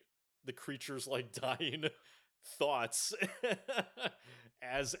 like, the creature's, like, dying thoughts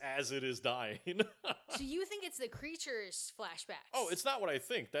as it is dying. So you think it's the creature's flashbacks? Oh, it's not what I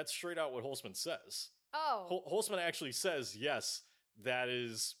think. That's straight out what Holtzman says. Oh. Holtzman actually says, yes, that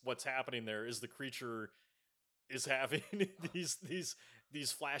is what's happening there, is the creature is having these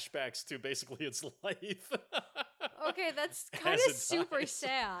flashbacks to basically its life. Okay, that's kind of super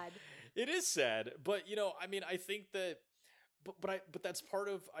sad. It is sad, but I mean, I think that, but that's part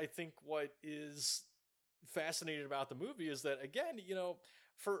of, I think, what is fascinating about the movie is that, again,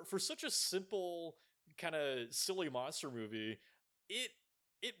 for such a simple kind of silly monster movie, it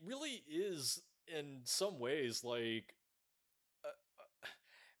it really is in some ways like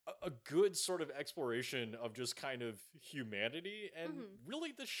a good sort of exploration of just kind of humanity and Mhm.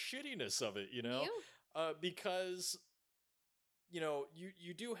 really the shittiness of it, Yeah. because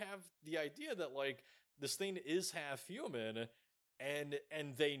you do have the idea that like this thing is half human, and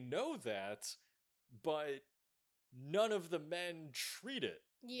they know that, but none of the men treat it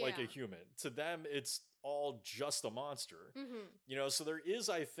like Yeah. a human. To them, it's all just a monster. Mhm. So there is,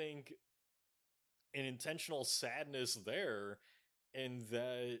 I think, an intentional sadness there in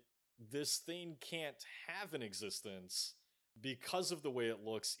that this thing can't have an existence because of the way it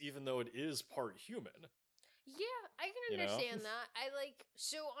looks, even though it is part human. Yeah, I You can know? understand that.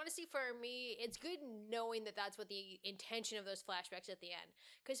 So honestly for me, it's good knowing that that's what the intention of those flashbacks at the end.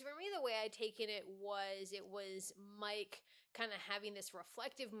 Cuz for me the way I taken it was Mike kind of having this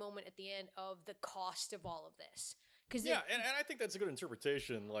reflective moment at the end of the cost of all of this. Cuz Yeah, and I think that's a good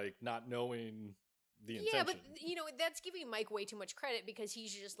interpretation, like not knowing the yeah, but intention. that's giving Mike way too much credit because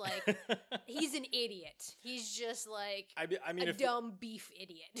he's just like he's an idiot. He's just like I mean, a if dumb beef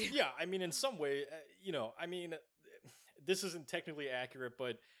idiot. yeah, I mean, in some way, I mean, this isn't technically accurate,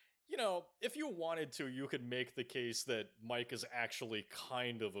 but if you wanted to, you could make the case that Mike is actually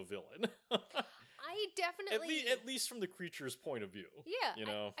kind of a villain. I definitely at least from the creature's point of view. Yeah, You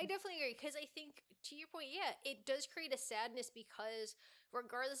know? I definitely agree because I think to your point, yeah, it does create a sadness because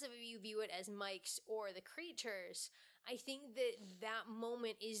regardless of if you view it as Mike's or the creatures, I think that that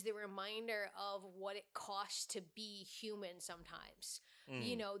moment is the reminder of what it costs to be human sometimes.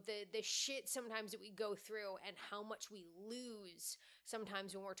 You Mm. know, the shit sometimes that we go through and how much we lose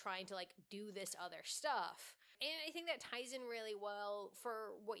sometimes when we're trying to like do this other stuff. And I think that ties in really well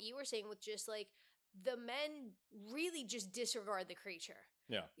for what you were saying with just like the men really just disregard the creature.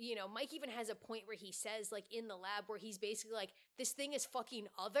 Yeah. Mike even has a point where he says, like, in the lab, where he's basically like, this thing is fucking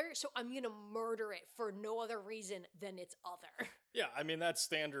other, so I'm gonna murder it for no other reason than it's other. Yeah, I mean, that's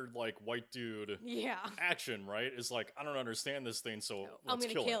standard, like, white dude Yeah. action, right? Is like, I don't understand this thing, so I'm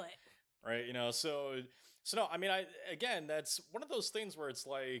let's gonna kill it. right? So no, I mean, again, that's one of those things where it's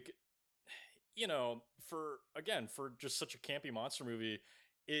like, for just such a campy monster movie,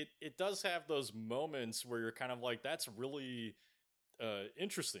 it does have those moments where you're kind of like, that's really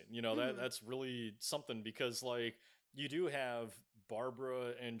interesting. Mhm. That's really something because like you do have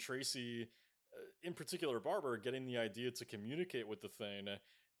Barbara and Tracy, in particular Barbara, getting the idea to communicate with the thing,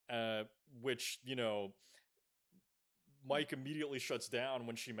 which Mike immediately shuts down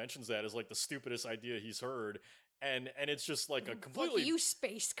when she mentions that as like the stupidest idea he's heard. And it's just like a completely Fuck you,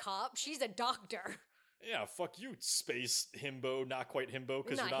 space cop. She's a doctor. yeah, fuck you, space himbo, not quite himbo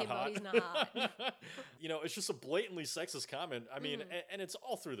because you're Not not himbo, hot. he's not hot. It's just a blatantly sexist comment. I mean, Mhm. and it's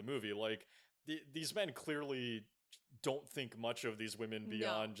all through the movie. Like these men clearly don't think much of these women No.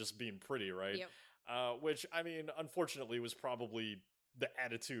 beyond just being pretty, right? Yep. Which I mean, unfortunately, was probably the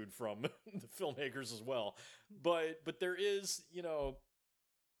attitude from the filmmakers as well. But there is,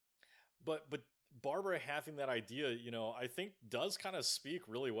 but Barbara having that idea, I think does kind of speak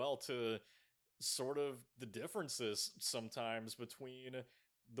really well to sort of the differences sometimes between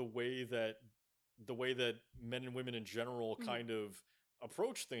the way that men and women in general Mhm. kind of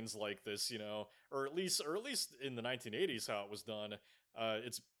approach things like this, or at least in the 1980s how it was done.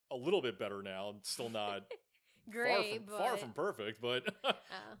 It's a little bit better now. It's still not Great, far from perfect, but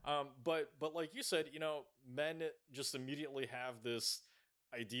but like you said, men just immediately have this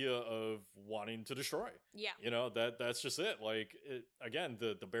idea of wanting to destroy. yeah. That's just it. Like again,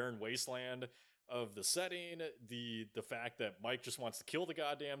 the barren wasteland of the setting, the fact that Mike just wants to kill the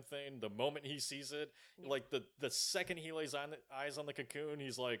goddamn thing the moment he sees it. Yeah. Like the second he lays eyes on the cocoon,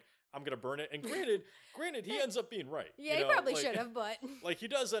 he's like, I'm gonna burn it. And granted, he ends up being right. Yeah, he probably should have, but Like he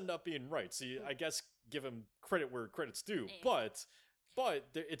does end up being right. See, I guess give him credit where credit's due, Eh. but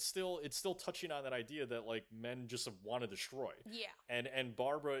it's still touching on that idea that like men just want to destroy. yeah. And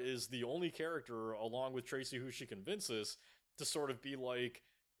Barbara is the only character along with Tracy who she convinces to sort of be like,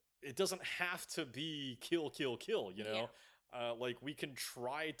 it doesn't have to be kill, like we can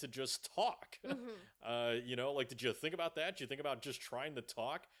try to just talk. Mhm. Like, did you think about that? Did you think about just trying to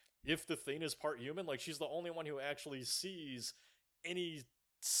talk if the thing is part human? Like she's the only one who actually sees any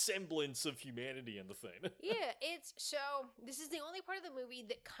semblance of humanity in the thing. Yeah, this is the only part of the movie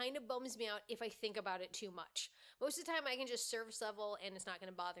that kind of bums me out if I think about it too much. Most of the time I can just surface level and it's not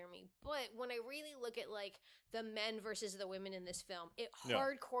going to bother me. But when I really look at like the men versus the women in this film, it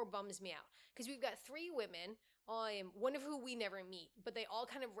hardcore bums me out. Because we've got three women, one of who we never meet, but they all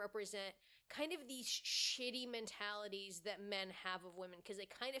kind of represent kind of these shitty mentalities that men have of women, because they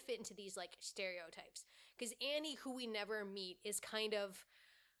kind of fit into these like stereotypes. Because Annie, who we never meet, is kind of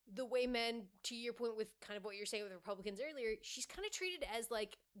the way men, to your point with kind of what you're saying with Republicans earlier, she's kind of treated as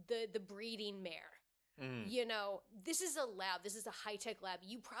like the breeding mare. You know, this is a lab. This is a high-tech lab.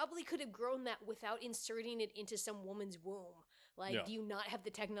 You probably could have grown that without inserting it into some woman's womb. Like, do you not have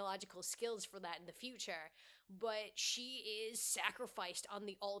the technological skills for that in the future? But she is sacrificed on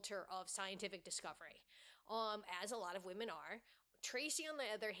the altar of scientific discovery, as a lot of women are. Tracy, on the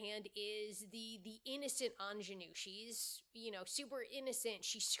other hand, is the innocent ingenue. She's, you know, super innocent.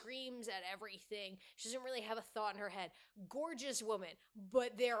 She screams at everything. She doesn't really have a thought in her head. Gorgeous woman,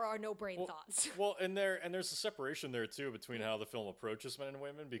 but there are no brain thoughts. Well, and there's a separation there too between how the film approaches men and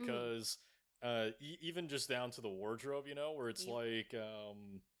women, because even just down to the wardrobe, you know, where it's like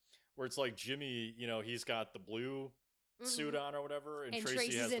Jimmy, you know, he's got the blue suit on or whatever, and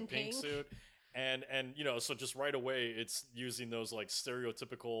Tracy has the pink suit. And you know, so just right away, it's using those like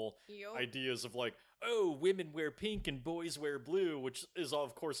stereotypical ideas of like, oh, women wear pink and boys wear blue, which is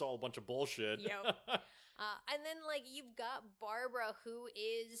of course all a bunch of bullshit. And then like you've got Barbara, who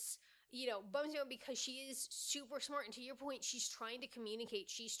is, you know, bums me out because she is super smart. And to your point, she's trying to communicate.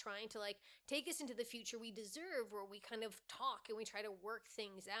 She's trying to like take us into the future we deserve, where we kind of talk and we try to work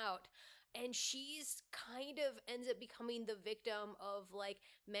things out. And she's kind of ends up becoming the victim of like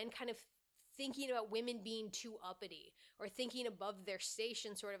men kind of thinking about women being too uppity or thinking above their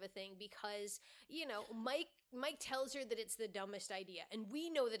station, sort of a thing, because, you know, Mike tells her that it's the dumbest idea, and we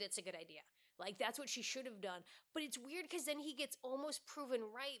know that it's a good idea. Like, that's what she should have done. But it's weird because then he gets almost proven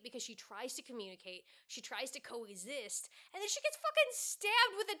right, because she tries to communicate, she tries to coexist, and then she gets fucking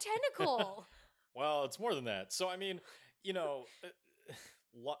stabbed with a tentacle. Well, it's more than that. So, I mean, you know,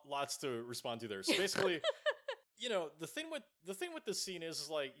 lots to respond to there. So basically, you know, the thing with this scene is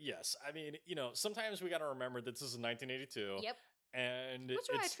like, yes, I mean, you know, sometimes we got to remember that this is 1982. Yep. And that's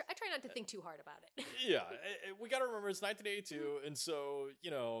why I try not to think too hard about it. Yeah, we got to remember it's 1982, and so, you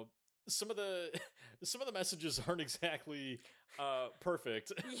know, some of the messages aren't exactly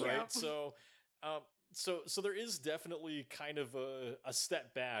perfect, right? So there is definitely kind of a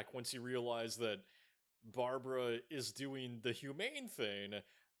step back once you realize that Barbara is doing the humane thing,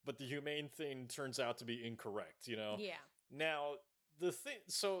 but the humane thing turns out to be incorrect, you know? Yeah. Now, the thing,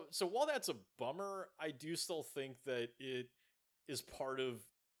 so while that's a bummer, I do still think that it is part of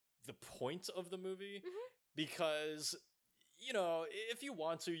the point of the movie, because, you know, if you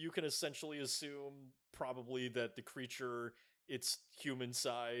want to, you can essentially assume probably that the creature, its human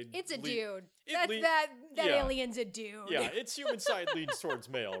side, it's a dude. That alien's a dude. Yeah, its human side leans towards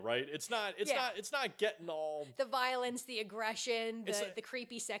male, right? It's not getting all the violence, the aggression, the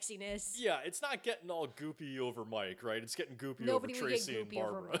creepy sexiness. Yeah, it's not getting all goopy over Mike, right? It's getting goopy over Tracy and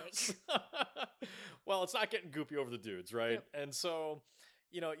Barbara. Well, it's not getting goopy over the dudes, right? Yep. And so,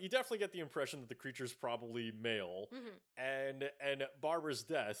 you know, you definitely get the impression that the creature's probably male, and Barbara's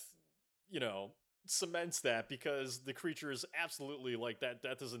death, you know, cements that, because the creature is absolutely like that.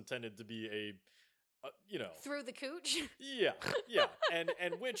 Death is intended to be a you know, through the cooch. Yeah, and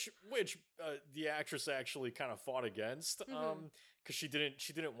which the actress actually kind of fought against, because she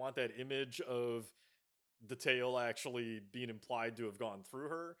didn't want that image of the tail actually being implied to have gone through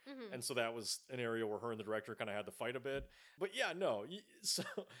her, and so that was an area where her and the director kind of had to fight a bit. But yeah, no, so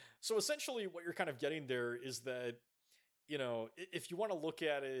essentially what you're kind of getting there is that, you know, if you want to look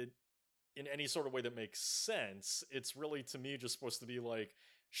at it in any sort of way that makes sense, it's really, to me, just supposed to be like,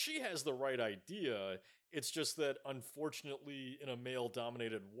 she has the right idea. It's just that, unfortunately, in a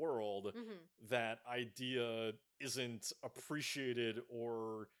male-dominated world, that idea isn't appreciated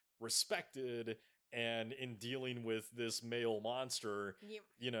or respected, and in dealing with this male monster,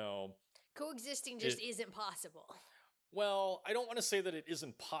 you know, coexisting just isn't possible. Well, I don't want to say that it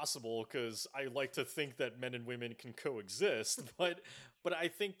isn't possible, because I like to think that men and women can coexist, but I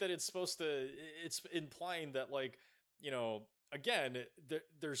think that it's implying that, like, you know, again,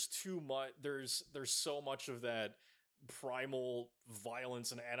 there's too much, there's so much of that primal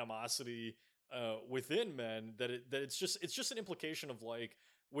violence and animosity within men that it's just an implication of, like,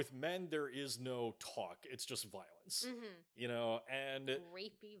 with men there is no talk, it's just violence, you know, and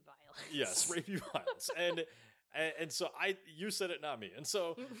rapey violence. Yes, rapey violence, and so you said it, not me, and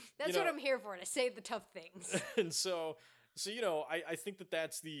so that's, you know, what I'm here for, to say the tough things. And so So, I think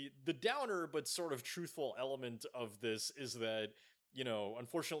that's the downer but sort of truthful element of this is that,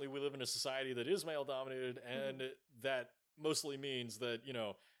 unfortunately we live in a society that is male dominated, and that mostly means that,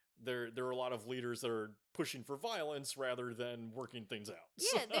 there are a lot of leaders that are pushing for violence rather than working things out.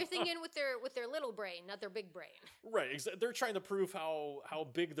 Yeah, they're thinking with their little brain, not their big brain. Right, they're trying to prove how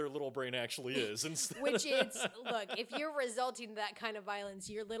big their little brain actually is. Which is, look, if you're resulting in that kind of violence,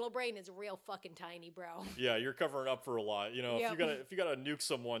 your little brain is real fucking tiny, bro. Yeah, you're covering up for a lot. Yep. If you gotta nuke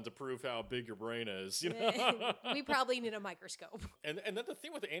someone to prove how big your brain is, We probably need a microscope. And then the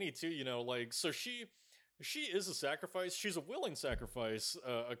thing with Annie too, so she is a sacrifice. She's a willing sacrifice,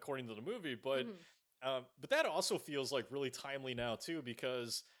 according to the movie, but that also feels like really timely now too,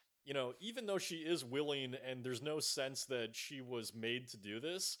 because even though she is willing and there's no sense that she was made to do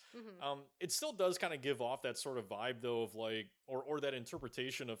this, it still does kind of give off that sort of vibe though of like, or that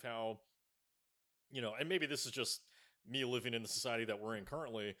interpretation of how, and maybe this is just me living in the society that we're in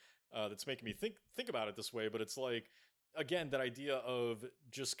currently, that's making me think about it this way, but it's like, again, that idea of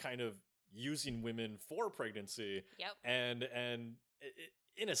just kind of using women for pregnancy. Yep. And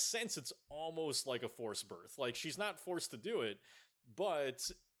in a sense, it's almost like a forced birth. Like, she's not forced to do it, but,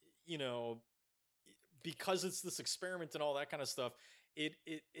 because it's this experiment and all that kind of stuff, it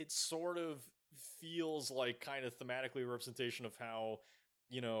sort of feels like kind of thematically a representation of how,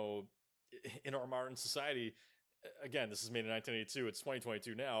 in our modern society, again, this is made in 1982. It's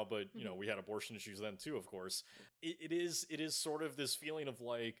 2022 now, but we had abortion issues then too, of course. It is sort of this feeling of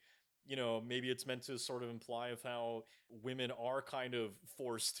like, maybe it's meant to sort of imply of how women are kind of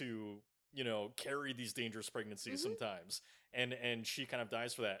forced to, carry these dangerous pregnancies sometimes. And she kind of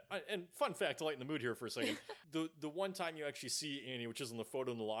dies for that. And fun fact, to lighten the mood here for a second, the one time you actually see Annie, which is in the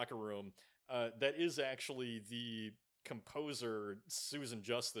photo in the locker room, that is actually the composer, Susan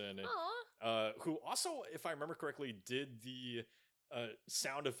Justin, who also, if I remember correctly, did the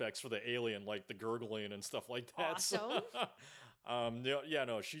sound effects for the alien, like the gurgling and stuff like that. Awesome.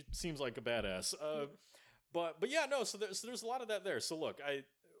 No, she seems like a badass. But yeah, no. So there's a lot of that there. So look,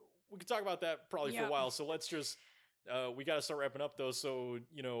 we could talk about that probably for a while. So let's just we got to start wrapping up though. So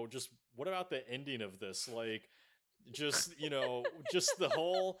just what about the ending of this? Like, just just the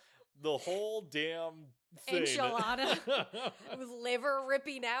whole damn thing. Enchilada with liver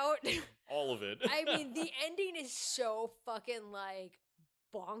ripping out. All of it. I mean, the ending is so fucking like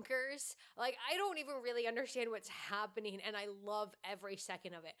bonkers. Like, I don't even really understand what's happening, and I love every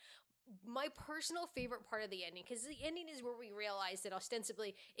second of it. My personal favorite part of the ending, because the ending is where we realize that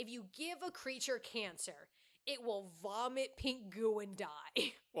ostensibly, if you give a creature cancer, it will vomit pink goo and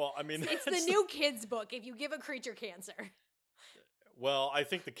die. Well, I mean, it's the new kids book. If you give a creature cancer. Well, I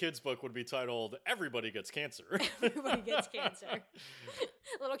think the kids' book would be titled "Everybody Gets Cancer." Everybody gets cancer.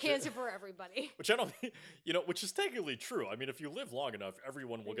 A little cancer for everybody. Which I don't, which is technically true. I mean, if you live long enough,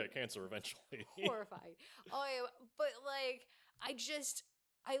 everyone will get cancer eventually. Horrified. Oh, yeah, but like,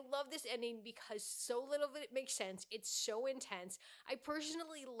 I love this ending because so little of it makes sense. It's so intense. I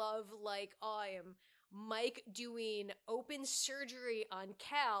personally love, like, Mike doing open surgery on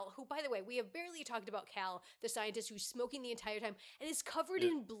Cal, who, by the way, we have barely talked about Cal, the scientist who's smoking the entire time and is covered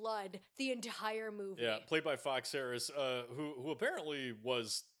in blood the entire movie. Yeah, played by Fox Harris, who apparently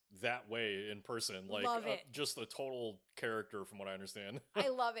was that way in person. Like, love it. Just a total character from what I understand. I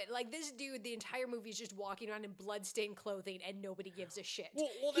love it. Like, this dude, the entire movie is just walking around in blood-stained clothing and nobody gives a shit.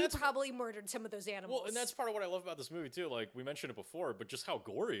 Well, he probably murdered some of those animals. Well, and that's part of what I love about this movie, too. Like, we mentioned it before, but just how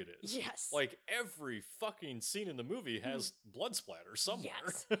gory it is. Yes. Like, every fucking scene in the movie has blood splatter somewhere.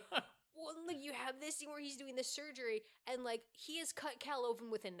 Yes. Well, like, you have this scene where he's doing the surgery, and, like, he has cut Cal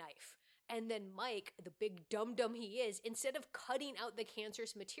open with a knife. And then Mike, the big dum-dum he is, instead of cutting out the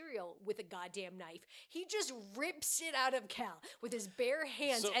cancerous material with a goddamn knife, he just rips it out of Cal with his bare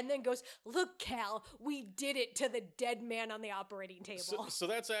hands and then goes, "Look, Cal, we did it to the dead man on the operating table." So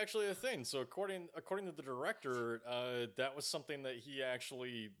that's actually a thing. So according to the director, that was something that he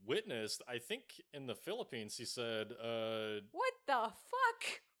actually witnessed. I think in the Philippines, he said, "What the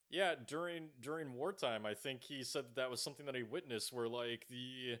fuck?" Yeah, during wartime, I think he said that was something that he witnessed, where like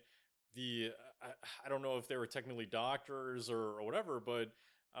I don't know if they were technically doctors or whatever, but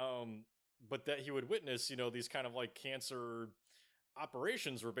that he would witness, these kind of like cancer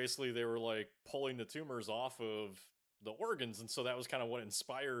operations where basically they were like pulling the tumors off of the organs, and so that was kind of what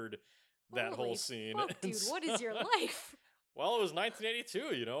inspired that whole scene. Fuck, dude, what is your life? Well, it was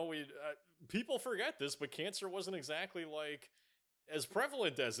 1982. We people forget this, but cancer wasn't exactly like as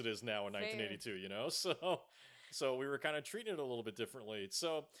prevalent as it is now in 1982. So we were kind of treating it a little bit differently.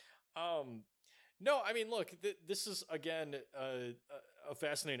 So. No, I mean, look, this is, again, a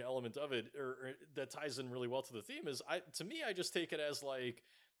fascinating element of it, or that ties in really well to the theme, is to me, I just take it as like,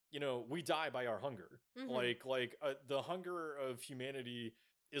 we die by our hunger. Mhm. Like the hunger of humanity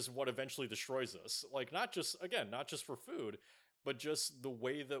is what eventually destroys us. Like, not just for food, but just the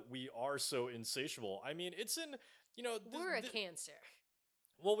way that we are so insatiable. I mean, it's in, We're a cancer.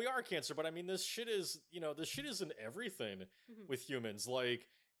 well, we are cancer, but I mean, this shit is, this shit is in everything Mhm. with humans. Like,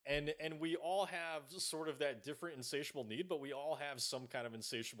 and we all have sort of that different insatiable need, but we all have some kind of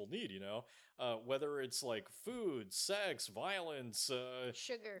insatiable need, whether it's like food, sex, violence,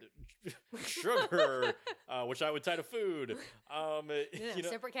 Sugar. sugar, which I would tie to food, Yeah,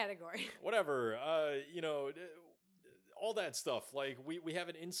 separate category. whatever, all that stuff. Like, we have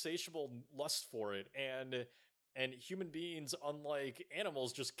an insatiable lust for it, and human beings, unlike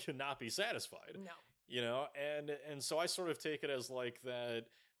animals, just cannot be satisfied. No. And so I sort of take it as like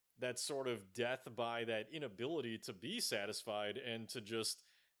that sort of death by that inability to be satisfied and to just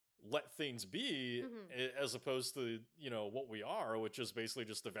let things be, Mhm. as opposed to what we are, which is basically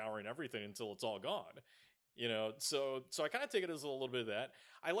just devouring everything until it's all gone. So I kind of take it as a little bit of that.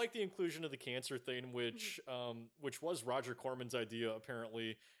 I like the inclusion of the cancer thing, which was Roger Corman's idea.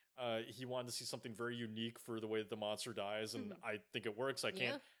 Apparently, he wanted to see something very unique for the way that the monster dies, and Mhm. I think it works. I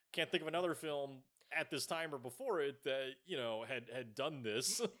Yeah. can't think of another film at this time or before it that had done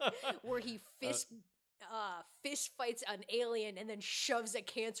this. Where he fist fights an alien and then shoves a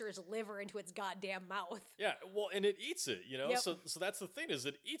cancerous liver into its goddamn mouth. Yeah, well, and it eats it, Yep. So that's the thing, is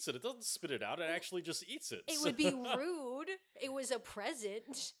it eats it. It doesn't spit it out. It actually just eats it. It would be rude. It was a present.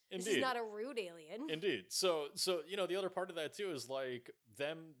 This is Indeed. not a rude alien. Indeed. So the other part of that too is like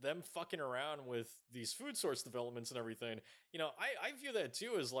them fucking around with these food source developments and everything. I view that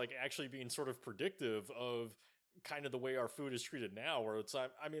too as like actually being sort of predictive of kind of the way our food is treated now, where it's, I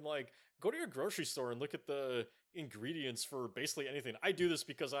mean, like, go to your grocery store and look at the ingredients for basically anything. I do this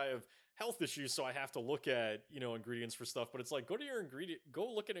because I have health issues, so I have to look at ingredients for stuff, but it's like, go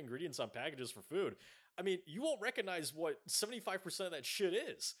look at ingredients on packages for food. I mean, you won't recognize what 75% of that shit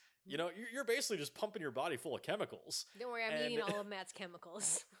is. You're basically just pumping your body full of chemicals. Don't worry, I'm eating all of Matt's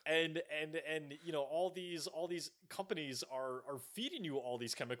chemicals. And all these companies are feeding you all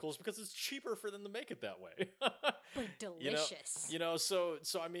these chemicals because it's cheaper for them to make it that way. But delicious. So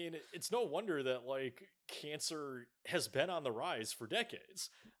I mean, it's no wonder that like cancer has been on the rise for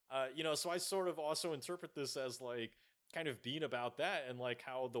decades. So I sort of also interpret this as like kind of being about that, and like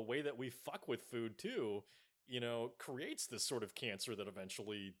how the way that we fuck with food too, creates this sort of cancer that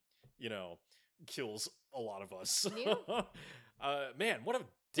eventually, kills a lot of us. Yeah. Man, what a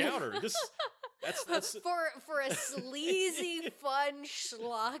downer. That's for a sleazy, fun,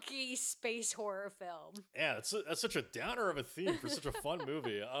 schlocky space horror film. yeah, that's such a downer of a theme for such a fun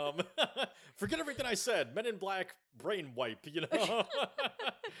movie. Forget everything I said. Men in Black, brain wipe.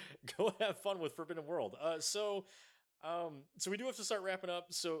 Go have fun with Forbidden World. So we do have to start wrapping up.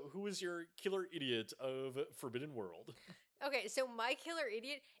 So who is your killer idiot of Forbidden World? Okay, so my killer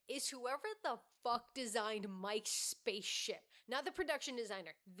idiot is whoever the fuck designed Mike's spaceship. Not the production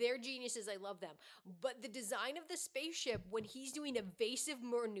designer. They're geniuses, I love them. But the design of the spaceship, when he's doing evasive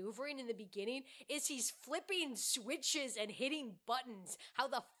maneuvering in the beginning, is he's flipping switches and hitting buttons. How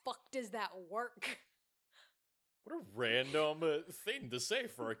the fuck does that work? What a random thing to say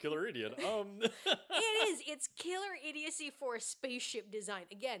for a killer idiot. It is. It's killer idiocy for a spaceship design.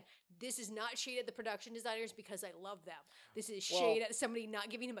 Again, this is not shade at the production designers because I love them. This is shade at somebody not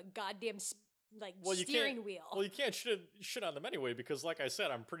giving him a goddamn steering wheel. Well, you can't shit on them anyway, because like I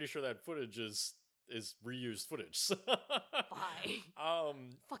said, I'm pretty sure that footage is reused footage. Bye.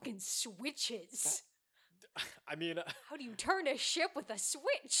 Fucking switches. I mean, how do you turn a ship with a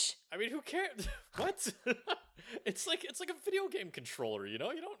switch? I mean, who cares? What? It's like a video game controller, you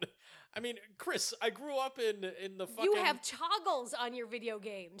don't. I mean, Chris, I grew up in the fucking. You have toggles on your video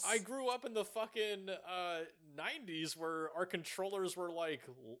games. I grew up in the fucking 90s where our controllers were like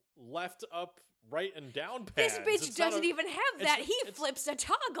left, up, right, and down pads. This bitch doesn't even have that. He flips a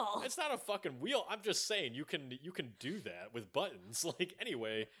toggle. It's not a fucking wheel. I'm just saying you can do that with buttons. Like,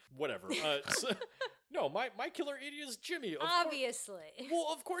 anyway, whatever. No, my killer idiot is Jimmy. Obviously. Well,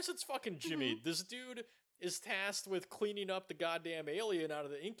 of course it's fucking Jimmy. This dude is tasked with cleaning up the goddamn alien out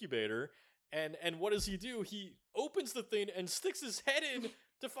of the incubator, and what does he do? He opens the thing and sticks his head in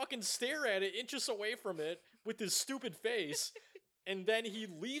to fucking stare at it inches away from it with his stupid face, and then he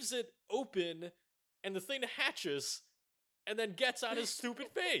leaves it open, and the thing hatches, and then gets on his stupid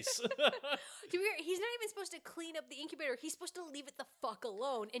face. To be fair, he's not even supposed to clean up the incubator. He's supposed to leave it the fuck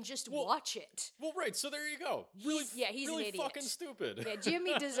alone and just watch it. Well, right, so there you go. Really, He's really an idiot. fucking stupid. Yeah,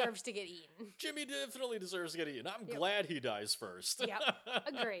 Jimmy deserves to get eaten. Jimmy definitely deserves to get eaten. I'm glad he dies first. Yep,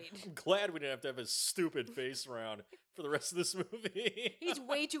 agreed. I'm glad we didn't have to have his stupid face around for the rest of this movie. He's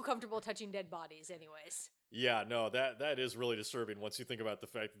way too comfortable touching dead bodies, anyways. Yeah, no, that is really disturbing once you think about the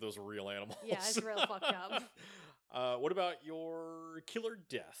fact that those are real animals. Yeah, it's real fucked up. What about your killer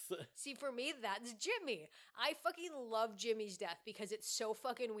death? See, for me, that's Jimmy. I fucking love Jimmy's death because it's so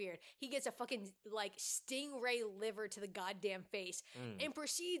fucking weird. He gets a fucking, like, stingray liver to the goddamn face and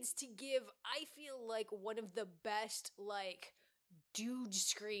proceeds to give, I feel like, one of the best, like, dude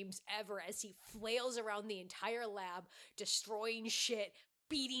screams ever as he flails around the entire lab, destroying shit,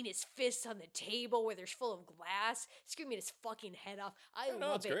 beating his fists on the table where there's full of glass, screaming his fucking head off. I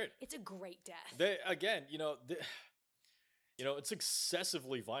love it. Great. It's a great death. They, again, it's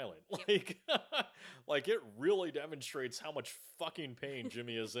excessively violent. Like it really demonstrates how much fucking pain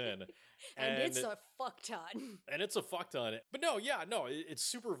Jimmy is in. And it's a fuck ton. And it's a fuck ton. But no, it's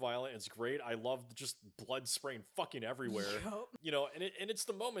super violent. It's great. I love just blood spraying fucking everywhere. Yep. And it's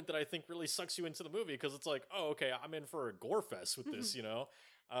the moment that I think really sucks you into the movie because it's like, oh, okay, I'm in for a gore fest with this,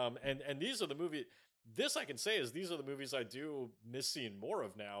 and these are the movie. This I can say is these are the movies I do miss seeing more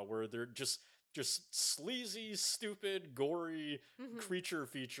of now, where they're just sleazy, stupid, gory creature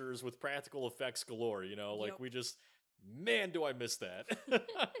features with practical effects galore, like we just, man, do I miss that.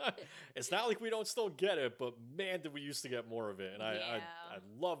 It's not like we don't still get it, but man, did we used to get more of it. And I'd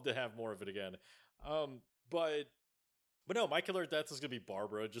love to have more of it again. But no, my killer death is going to be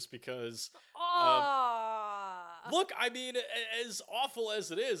Barbara just because, look, I mean, as awful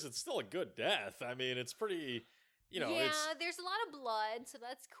as it is, it's still a good death. I mean, it's pretty... there's a lot of blood, so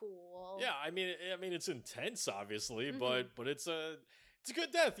that's cool. Yeah, I mean, it's intense, obviously, but it's a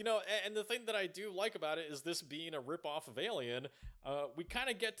good death, And the thing that I do like about it is this being a ripoff of Alien. We kind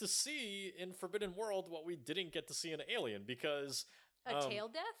of get to see in Forbidden World what we didn't get to see in Alien because a tail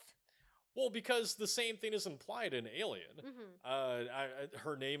death. Well, because the same thing is implied in Alien.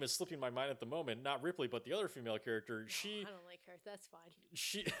 Her name is slipping my mind at the moment. Not Ripley, but the other female character. I don't like her. That's fine.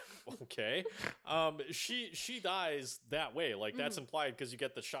 She okay. She dies that way. Like that's implied because you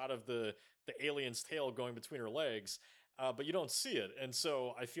get the shot of the alien's tail going between her legs, but you don't see it. And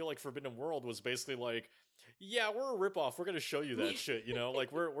so I feel like Forbidden World was basically like, yeah, we're a ripoff. We're gonna show you that shit.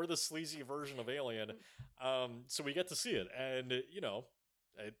 Like we're the sleazy version of Alien. So we get to see it, and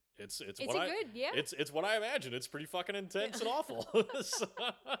It's what I imagine. It's pretty fucking intense and awful. So,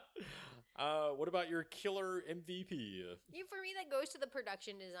 what about your killer MVP? Yeah, for me, that goes to the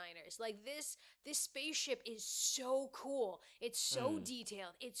production designers. Like this spaceship is so cool. It's so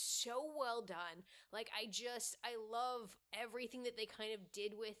detailed. It's so well done. Like I love everything that they kind of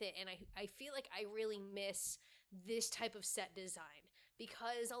did with it, and I feel like I really miss this type of set design.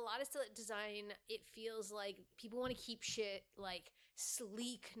 Because a lot of set design, it feels like people want to keep shit like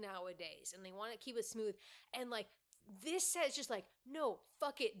sleek nowadays and they want to keep it smooth. And like this says just like, no,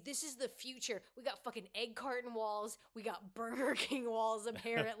 fuck it. This is the future. We got fucking egg carton walls. We got Burger King walls,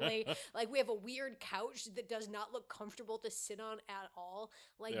 apparently. Like we have a weird couch that does not look comfortable to sit on at all.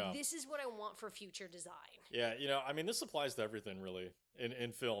 Like this is what I want for future design. Yeah, I mean, this applies to everything really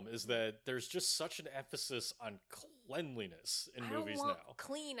in film, is that there's just such an emphasis on cleanliness in movies now. I don't want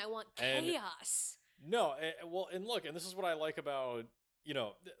clean. I want chaos. No, and look, and this is what I like about,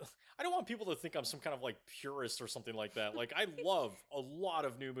 I don't want people to think I'm some kind of like purist or something like that. Like I love a lot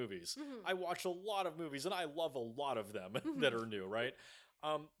of new movies. I watch a lot of movies and I love a lot of them that are new, right?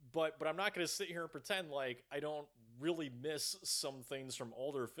 But I'm not going to sit here and pretend like I don't really miss some things from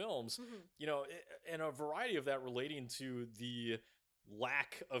older films, and a variety of that relating to the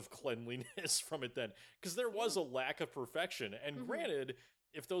lack of cleanliness from it then, because there was a lack of perfection. And granted,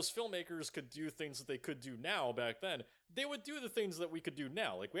 if those filmmakers could do things that they could do now back then, they would do the things that we could do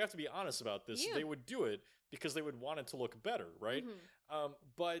now. Like, we have to be honest about this. They would do it because they would want it to look better, right?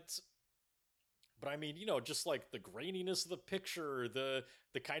 But I mean, just like the graininess of the picture, the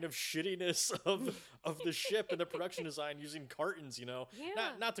kind of shittiness of the ship and the production design using cartons,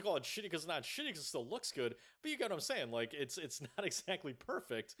 not to call it shitty because it's not shitty because it still looks good, but you get what I'm saying. Like it's not exactly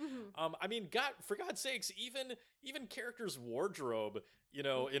perfect. I mean, for God's sakes, even characters' wardrobe,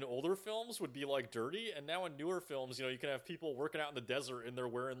 in older films would be like dirty, and now in newer films, you can have people working out in the desert and they're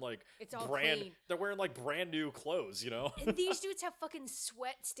wearing like they're wearing like brand new clothes, And these dudes have fucking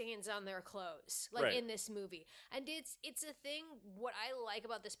sweat stains on their clothes, like in this movie. And it's a thing. What I like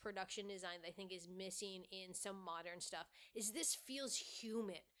about this production design that I think is missing in some modern stuff is this feels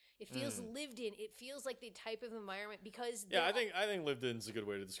human. It feels lived in. It feels like the type of environment because I think lived in's a good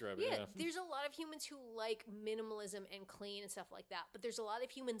way to describe it. Yeah, there's a lot of humans who like minimalism and clean and stuff like that, but there's a lot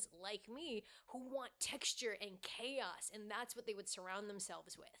of humans like me who want texture and chaos, and that's what they would surround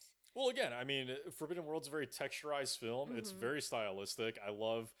themselves with. Well, again, I mean, Forbidden World's a very texturized film. It's very stylistic. I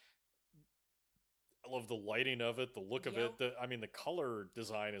love the lighting of it, the look of it. The color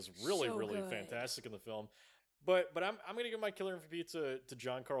design is really fantastic in the film. But I'm gonna give my killer MVP to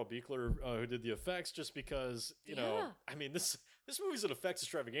John Carl Buechler, who did the effects, just because you know, I mean, this movie's an effects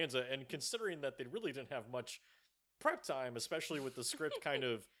extravaganza, and considering that they really didn't have much prep time, especially with the script kind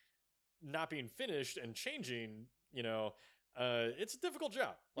of not being finished and changing, you know, it's a difficult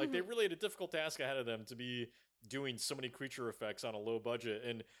job. Like they really had a difficult task ahead of them to be doing so many creature effects on a low budget.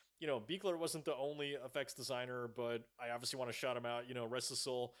 And you know, Buechler wasn't the only effects designer, but I obviously want to shout him out. You know, rest his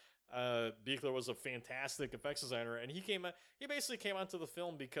soul. Buechler was a fantastic effects designer, and he basically came onto the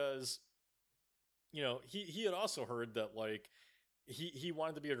film because, you know, he had also heard that like he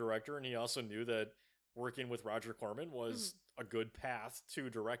wanted to be a director, and he also knew that working with Roger Corman was a good path to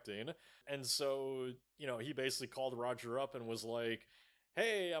directing. And so, you know, he basically called Roger up and was like,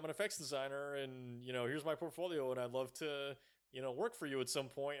 hey, I'm an effects designer, and, you know, here's my portfolio, and I'd love to, you know, work for you at some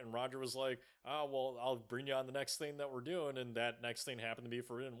point. And Roger was like, oh, well, I'll bring you on the next thing that we're doing. And that next thing happened to be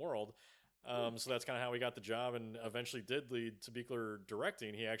Forbidden World. So that's kind of how he got the job, and eventually did lead to Buechler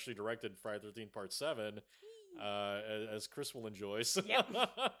directing. He actually directed Friday the 13th Part 7, as Chris will enjoy. So. Yep.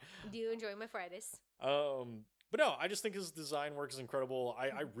 Do you enjoy my Fridays? But no, I just think his design work is incredible.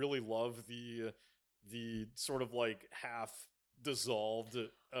 I really love the sort of like half dissolved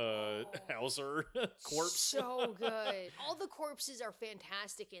Hauser corpse. So good. All the corpses are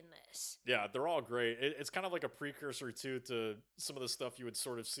fantastic in this. Yeah, they're all great. It's kind of like a precursor to some of the stuff you would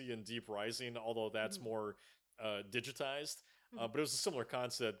sort of see in Deep Rising, although that's more digitized. But it was a similar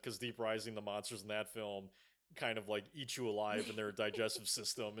concept because Deep Rising, the monsters in that film kind of like eat you alive in their digestive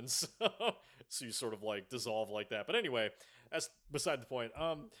system, and so you sort of like dissolve like that. But anyway, that's beside the point.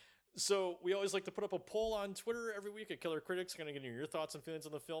 So we always like to put up a poll on Twitter every week at Killer Critics, kind of getting your thoughts and feelings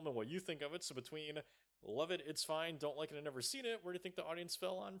on the film and what you think of it. So between love it, it's fine, don't like it, and never seen it, where do you think the audience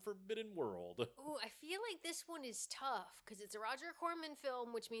fell on Forbidden World? Ooh, I feel like this one is tough because it's a Roger Corman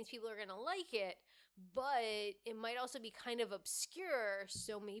film, which means people are going to like it, but it might also be kind of obscure,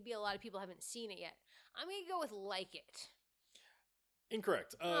 so maybe a lot of people haven't seen it yet. I'm going to go with like it.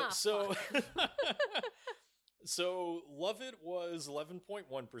 Incorrect. So Love It was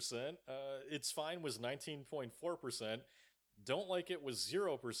 11.1%. It's Fine was 19.4%. Don't Like It was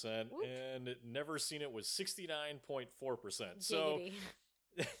 0%. And Never Seen It was 69.4%. So,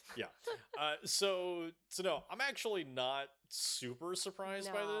 yeah. So no, I'm actually not super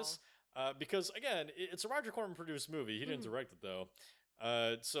surprised by this. Because again, it's a Roger Corman produced movie. He didn't direct it though.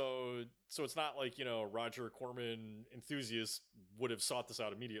 So it's not like, you know, Roger Corman enthusiasts would have sought this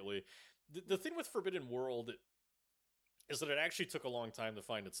out immediately. The thing with Forbidden World is that it actually took a long time to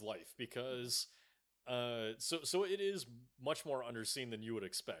find its life, because so it is much more underseen than you would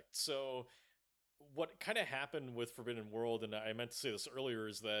expect. So what kind of happened with Forbidden World, and I meant to say this earlier,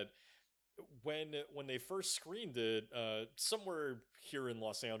 is that when they first screened it, somewhere here in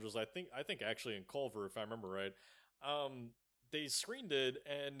Los Angeles, I think actually in Culver, if I remember right, they screened it,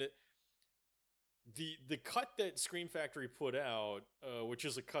 and the cut that Scream Factory put out, which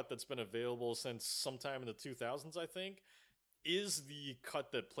is a cut that's been available since sometime in the 2000s, I think, is the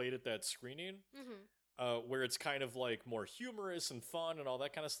cut that played at that screening, where it's kind of like more humorous and fun and all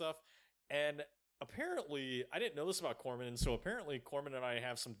that kind of stuff. And apparently, I didn't know this about Corman, and so apparently Corman and I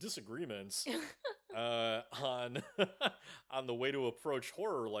have some disagreements on on the way to approach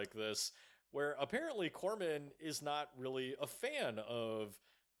horror like this, where apparently Corman is not really a fan of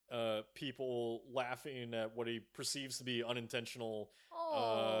people laughing at what he perceives to be unintentional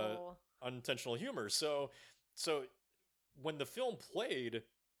humor. So when the film played,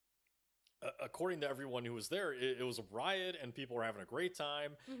 according to everyone who was there, it was a riot and people were having a great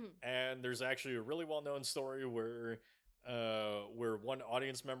time. And there's actually a really well-known story where one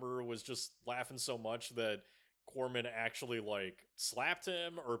audience member was just laughing so much that Corman actually like slapped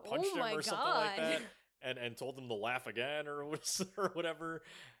him or punched him or something like that, and told him to laugh again or whatever.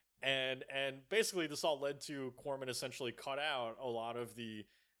 And basically this all led to Corman essentially cut out a lot of the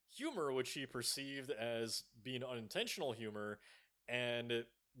humor which he perceived as being unintentional humor, and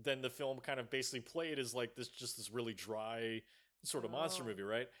then the film kind of basically played as like this really dry sort of monster movie,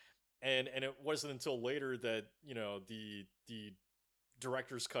 right? And it wasn't until later that, you know, the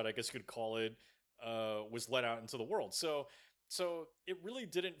director's cut, I guess you could call it, was let out into the world. So it really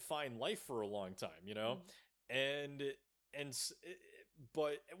didn't find life for a long time, you know?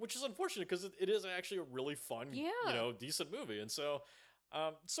 but which is unfortunate because it is actually a really fun, decent movie. And so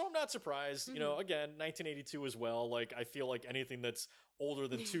so I'm not surprised. Again, 1982 as well. Like, I feel like anything that's older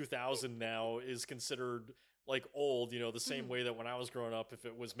than 2000 now is considered like old, the same way that when I was growing up, if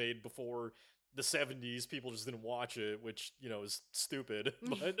it was made before the 70s, people just didn't watch it, which, is stupid.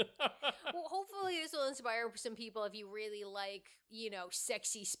 But well, hopefully this will inspire some people if you really like,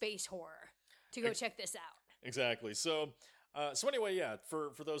 sexy space horror to go check this out. Exactly. So anyway, yeah,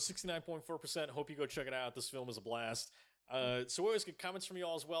 for those 69.4%, hope you go check it out. This film is a blast. So we always get comments from you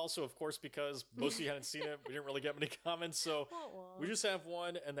all as well. So of course, because most of you hadn't seen it, we didn't really get many comments. So we just have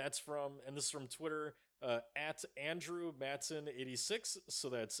one, and this is from Twitter, at Andrew Madsen 86. So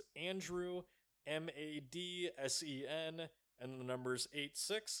that's Andrew Madsen, and the number's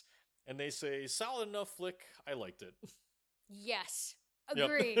 86. And they say, solid enough flick. I liked it. Yes.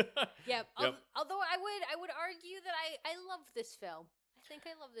 Agreed. Yep. Yep. Although I would argue that I love this film. I think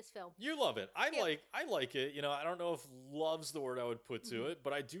I love this film. You love it. I like it. I don't know if love's the word I would put to it,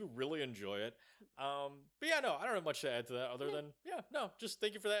 but I do really enjoy it. But yeah, no, I don't have much to add to that other than, just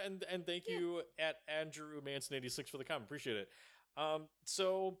thank you for that. And thank you at Andrew Manson 86 for the comment. Appreciate it.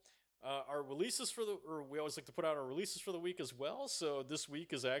 So our releases we always like to put out our releases for the week as well. So this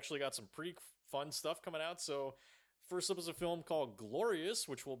week has actually got some pretty fun stuff coming out. So first up is a film called Glorious,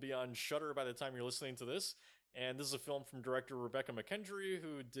 which will be on Shudder by the time you're listening to this. And this is a film from director Rebecca McKendry,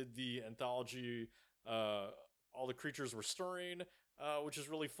 who did the anthology All the Creatures Were Stirring, which is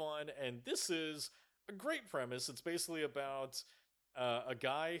really fun. And this is a great premise. It's basically about a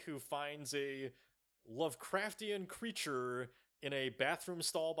guy who finds a Lovecraftian creature in a bathroom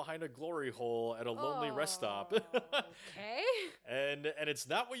stall behind a glory hole at a lonely rest stop. Okay. And it's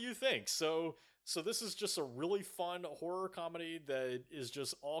not what you think. So this is just a really fun horror comedy that is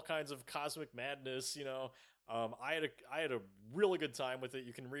just all kinds of cosmic madness, I had a really good time with it.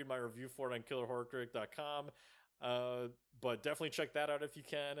 You can read my review for it on killerhorrorcritic.com. But definitely check that out if you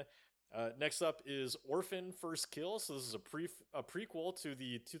can. Next up is Orphan First Kill. So this is a prequel to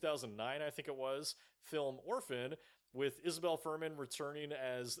the 2009, I think it was, film Orphan, with Isabel Fuhrman returning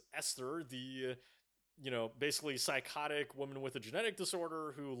as Esther, the basically psychotic woman with a genetic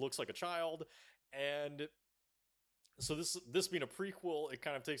disorder who looks like a child. And so this being a prequel, it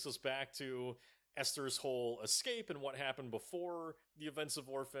kind of takes us back to Esther's whole escape and what happened before the events of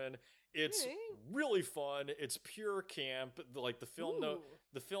Orphan. It's really fun. It's pure camp. Like the film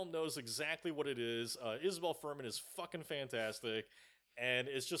knows exactly what it is. Isabel Fuhrman is fucking fantastic, and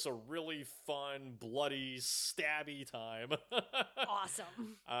it's just a really fun, bloody, stabby time.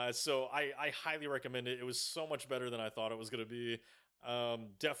 Awesome. So I highly recommend it. It was so much better than I thought it was going to be.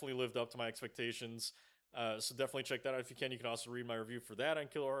 Definitely lived up to my expectations. So definitely check that out if you can. You can also read my review for that on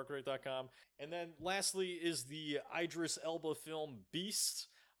killerhorrorcritic.com. And then lastly is the Idris Elba film Beast,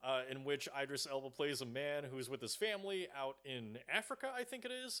 in which Idris Elba plays a man who's with his family out in Africa, I think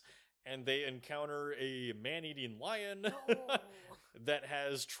it is, and they encounter a man-eating lion that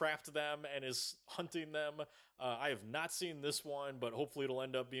has trapped them and is hunting them. I have not seen this one, but hopefully it'll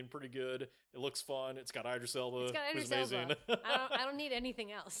end up being pretty good. It looks fun. It's got Idris Elba, who's amazing. I don't need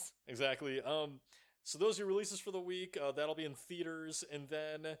anything else. Exactly. So those are your releases for the week. That'll be in theaters. And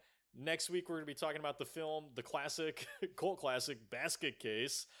then next week, we're going to be talking about the film, the classic, cult classic, Basket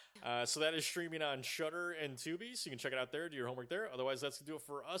Case. So that is streaming on Shudder and Tubi, so you can check it out there, do your homework there. Otherwise, that's going to do it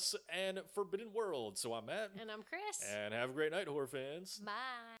for us and Forbidden World. So I'm Matt. And I'm Chris. And have a great night, horror fans.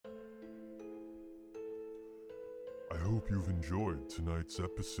 Bye. I hope you've enjoyed tonight's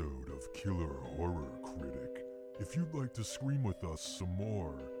episode of Killer Horror Critic. If you'd like to scream with us some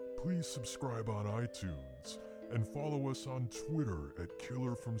more, please subscribe on iTunes and follow us on Twitter at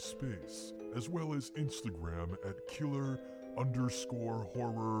KillerFromSpace, as well as Instagram at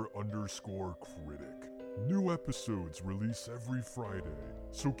Killer_Horror_Critic. New episodes release every Friday,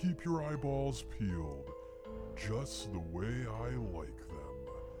 so keep your eyeballs peeled, just the way I like them.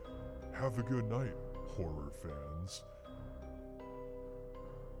 Have a good night, horror fans.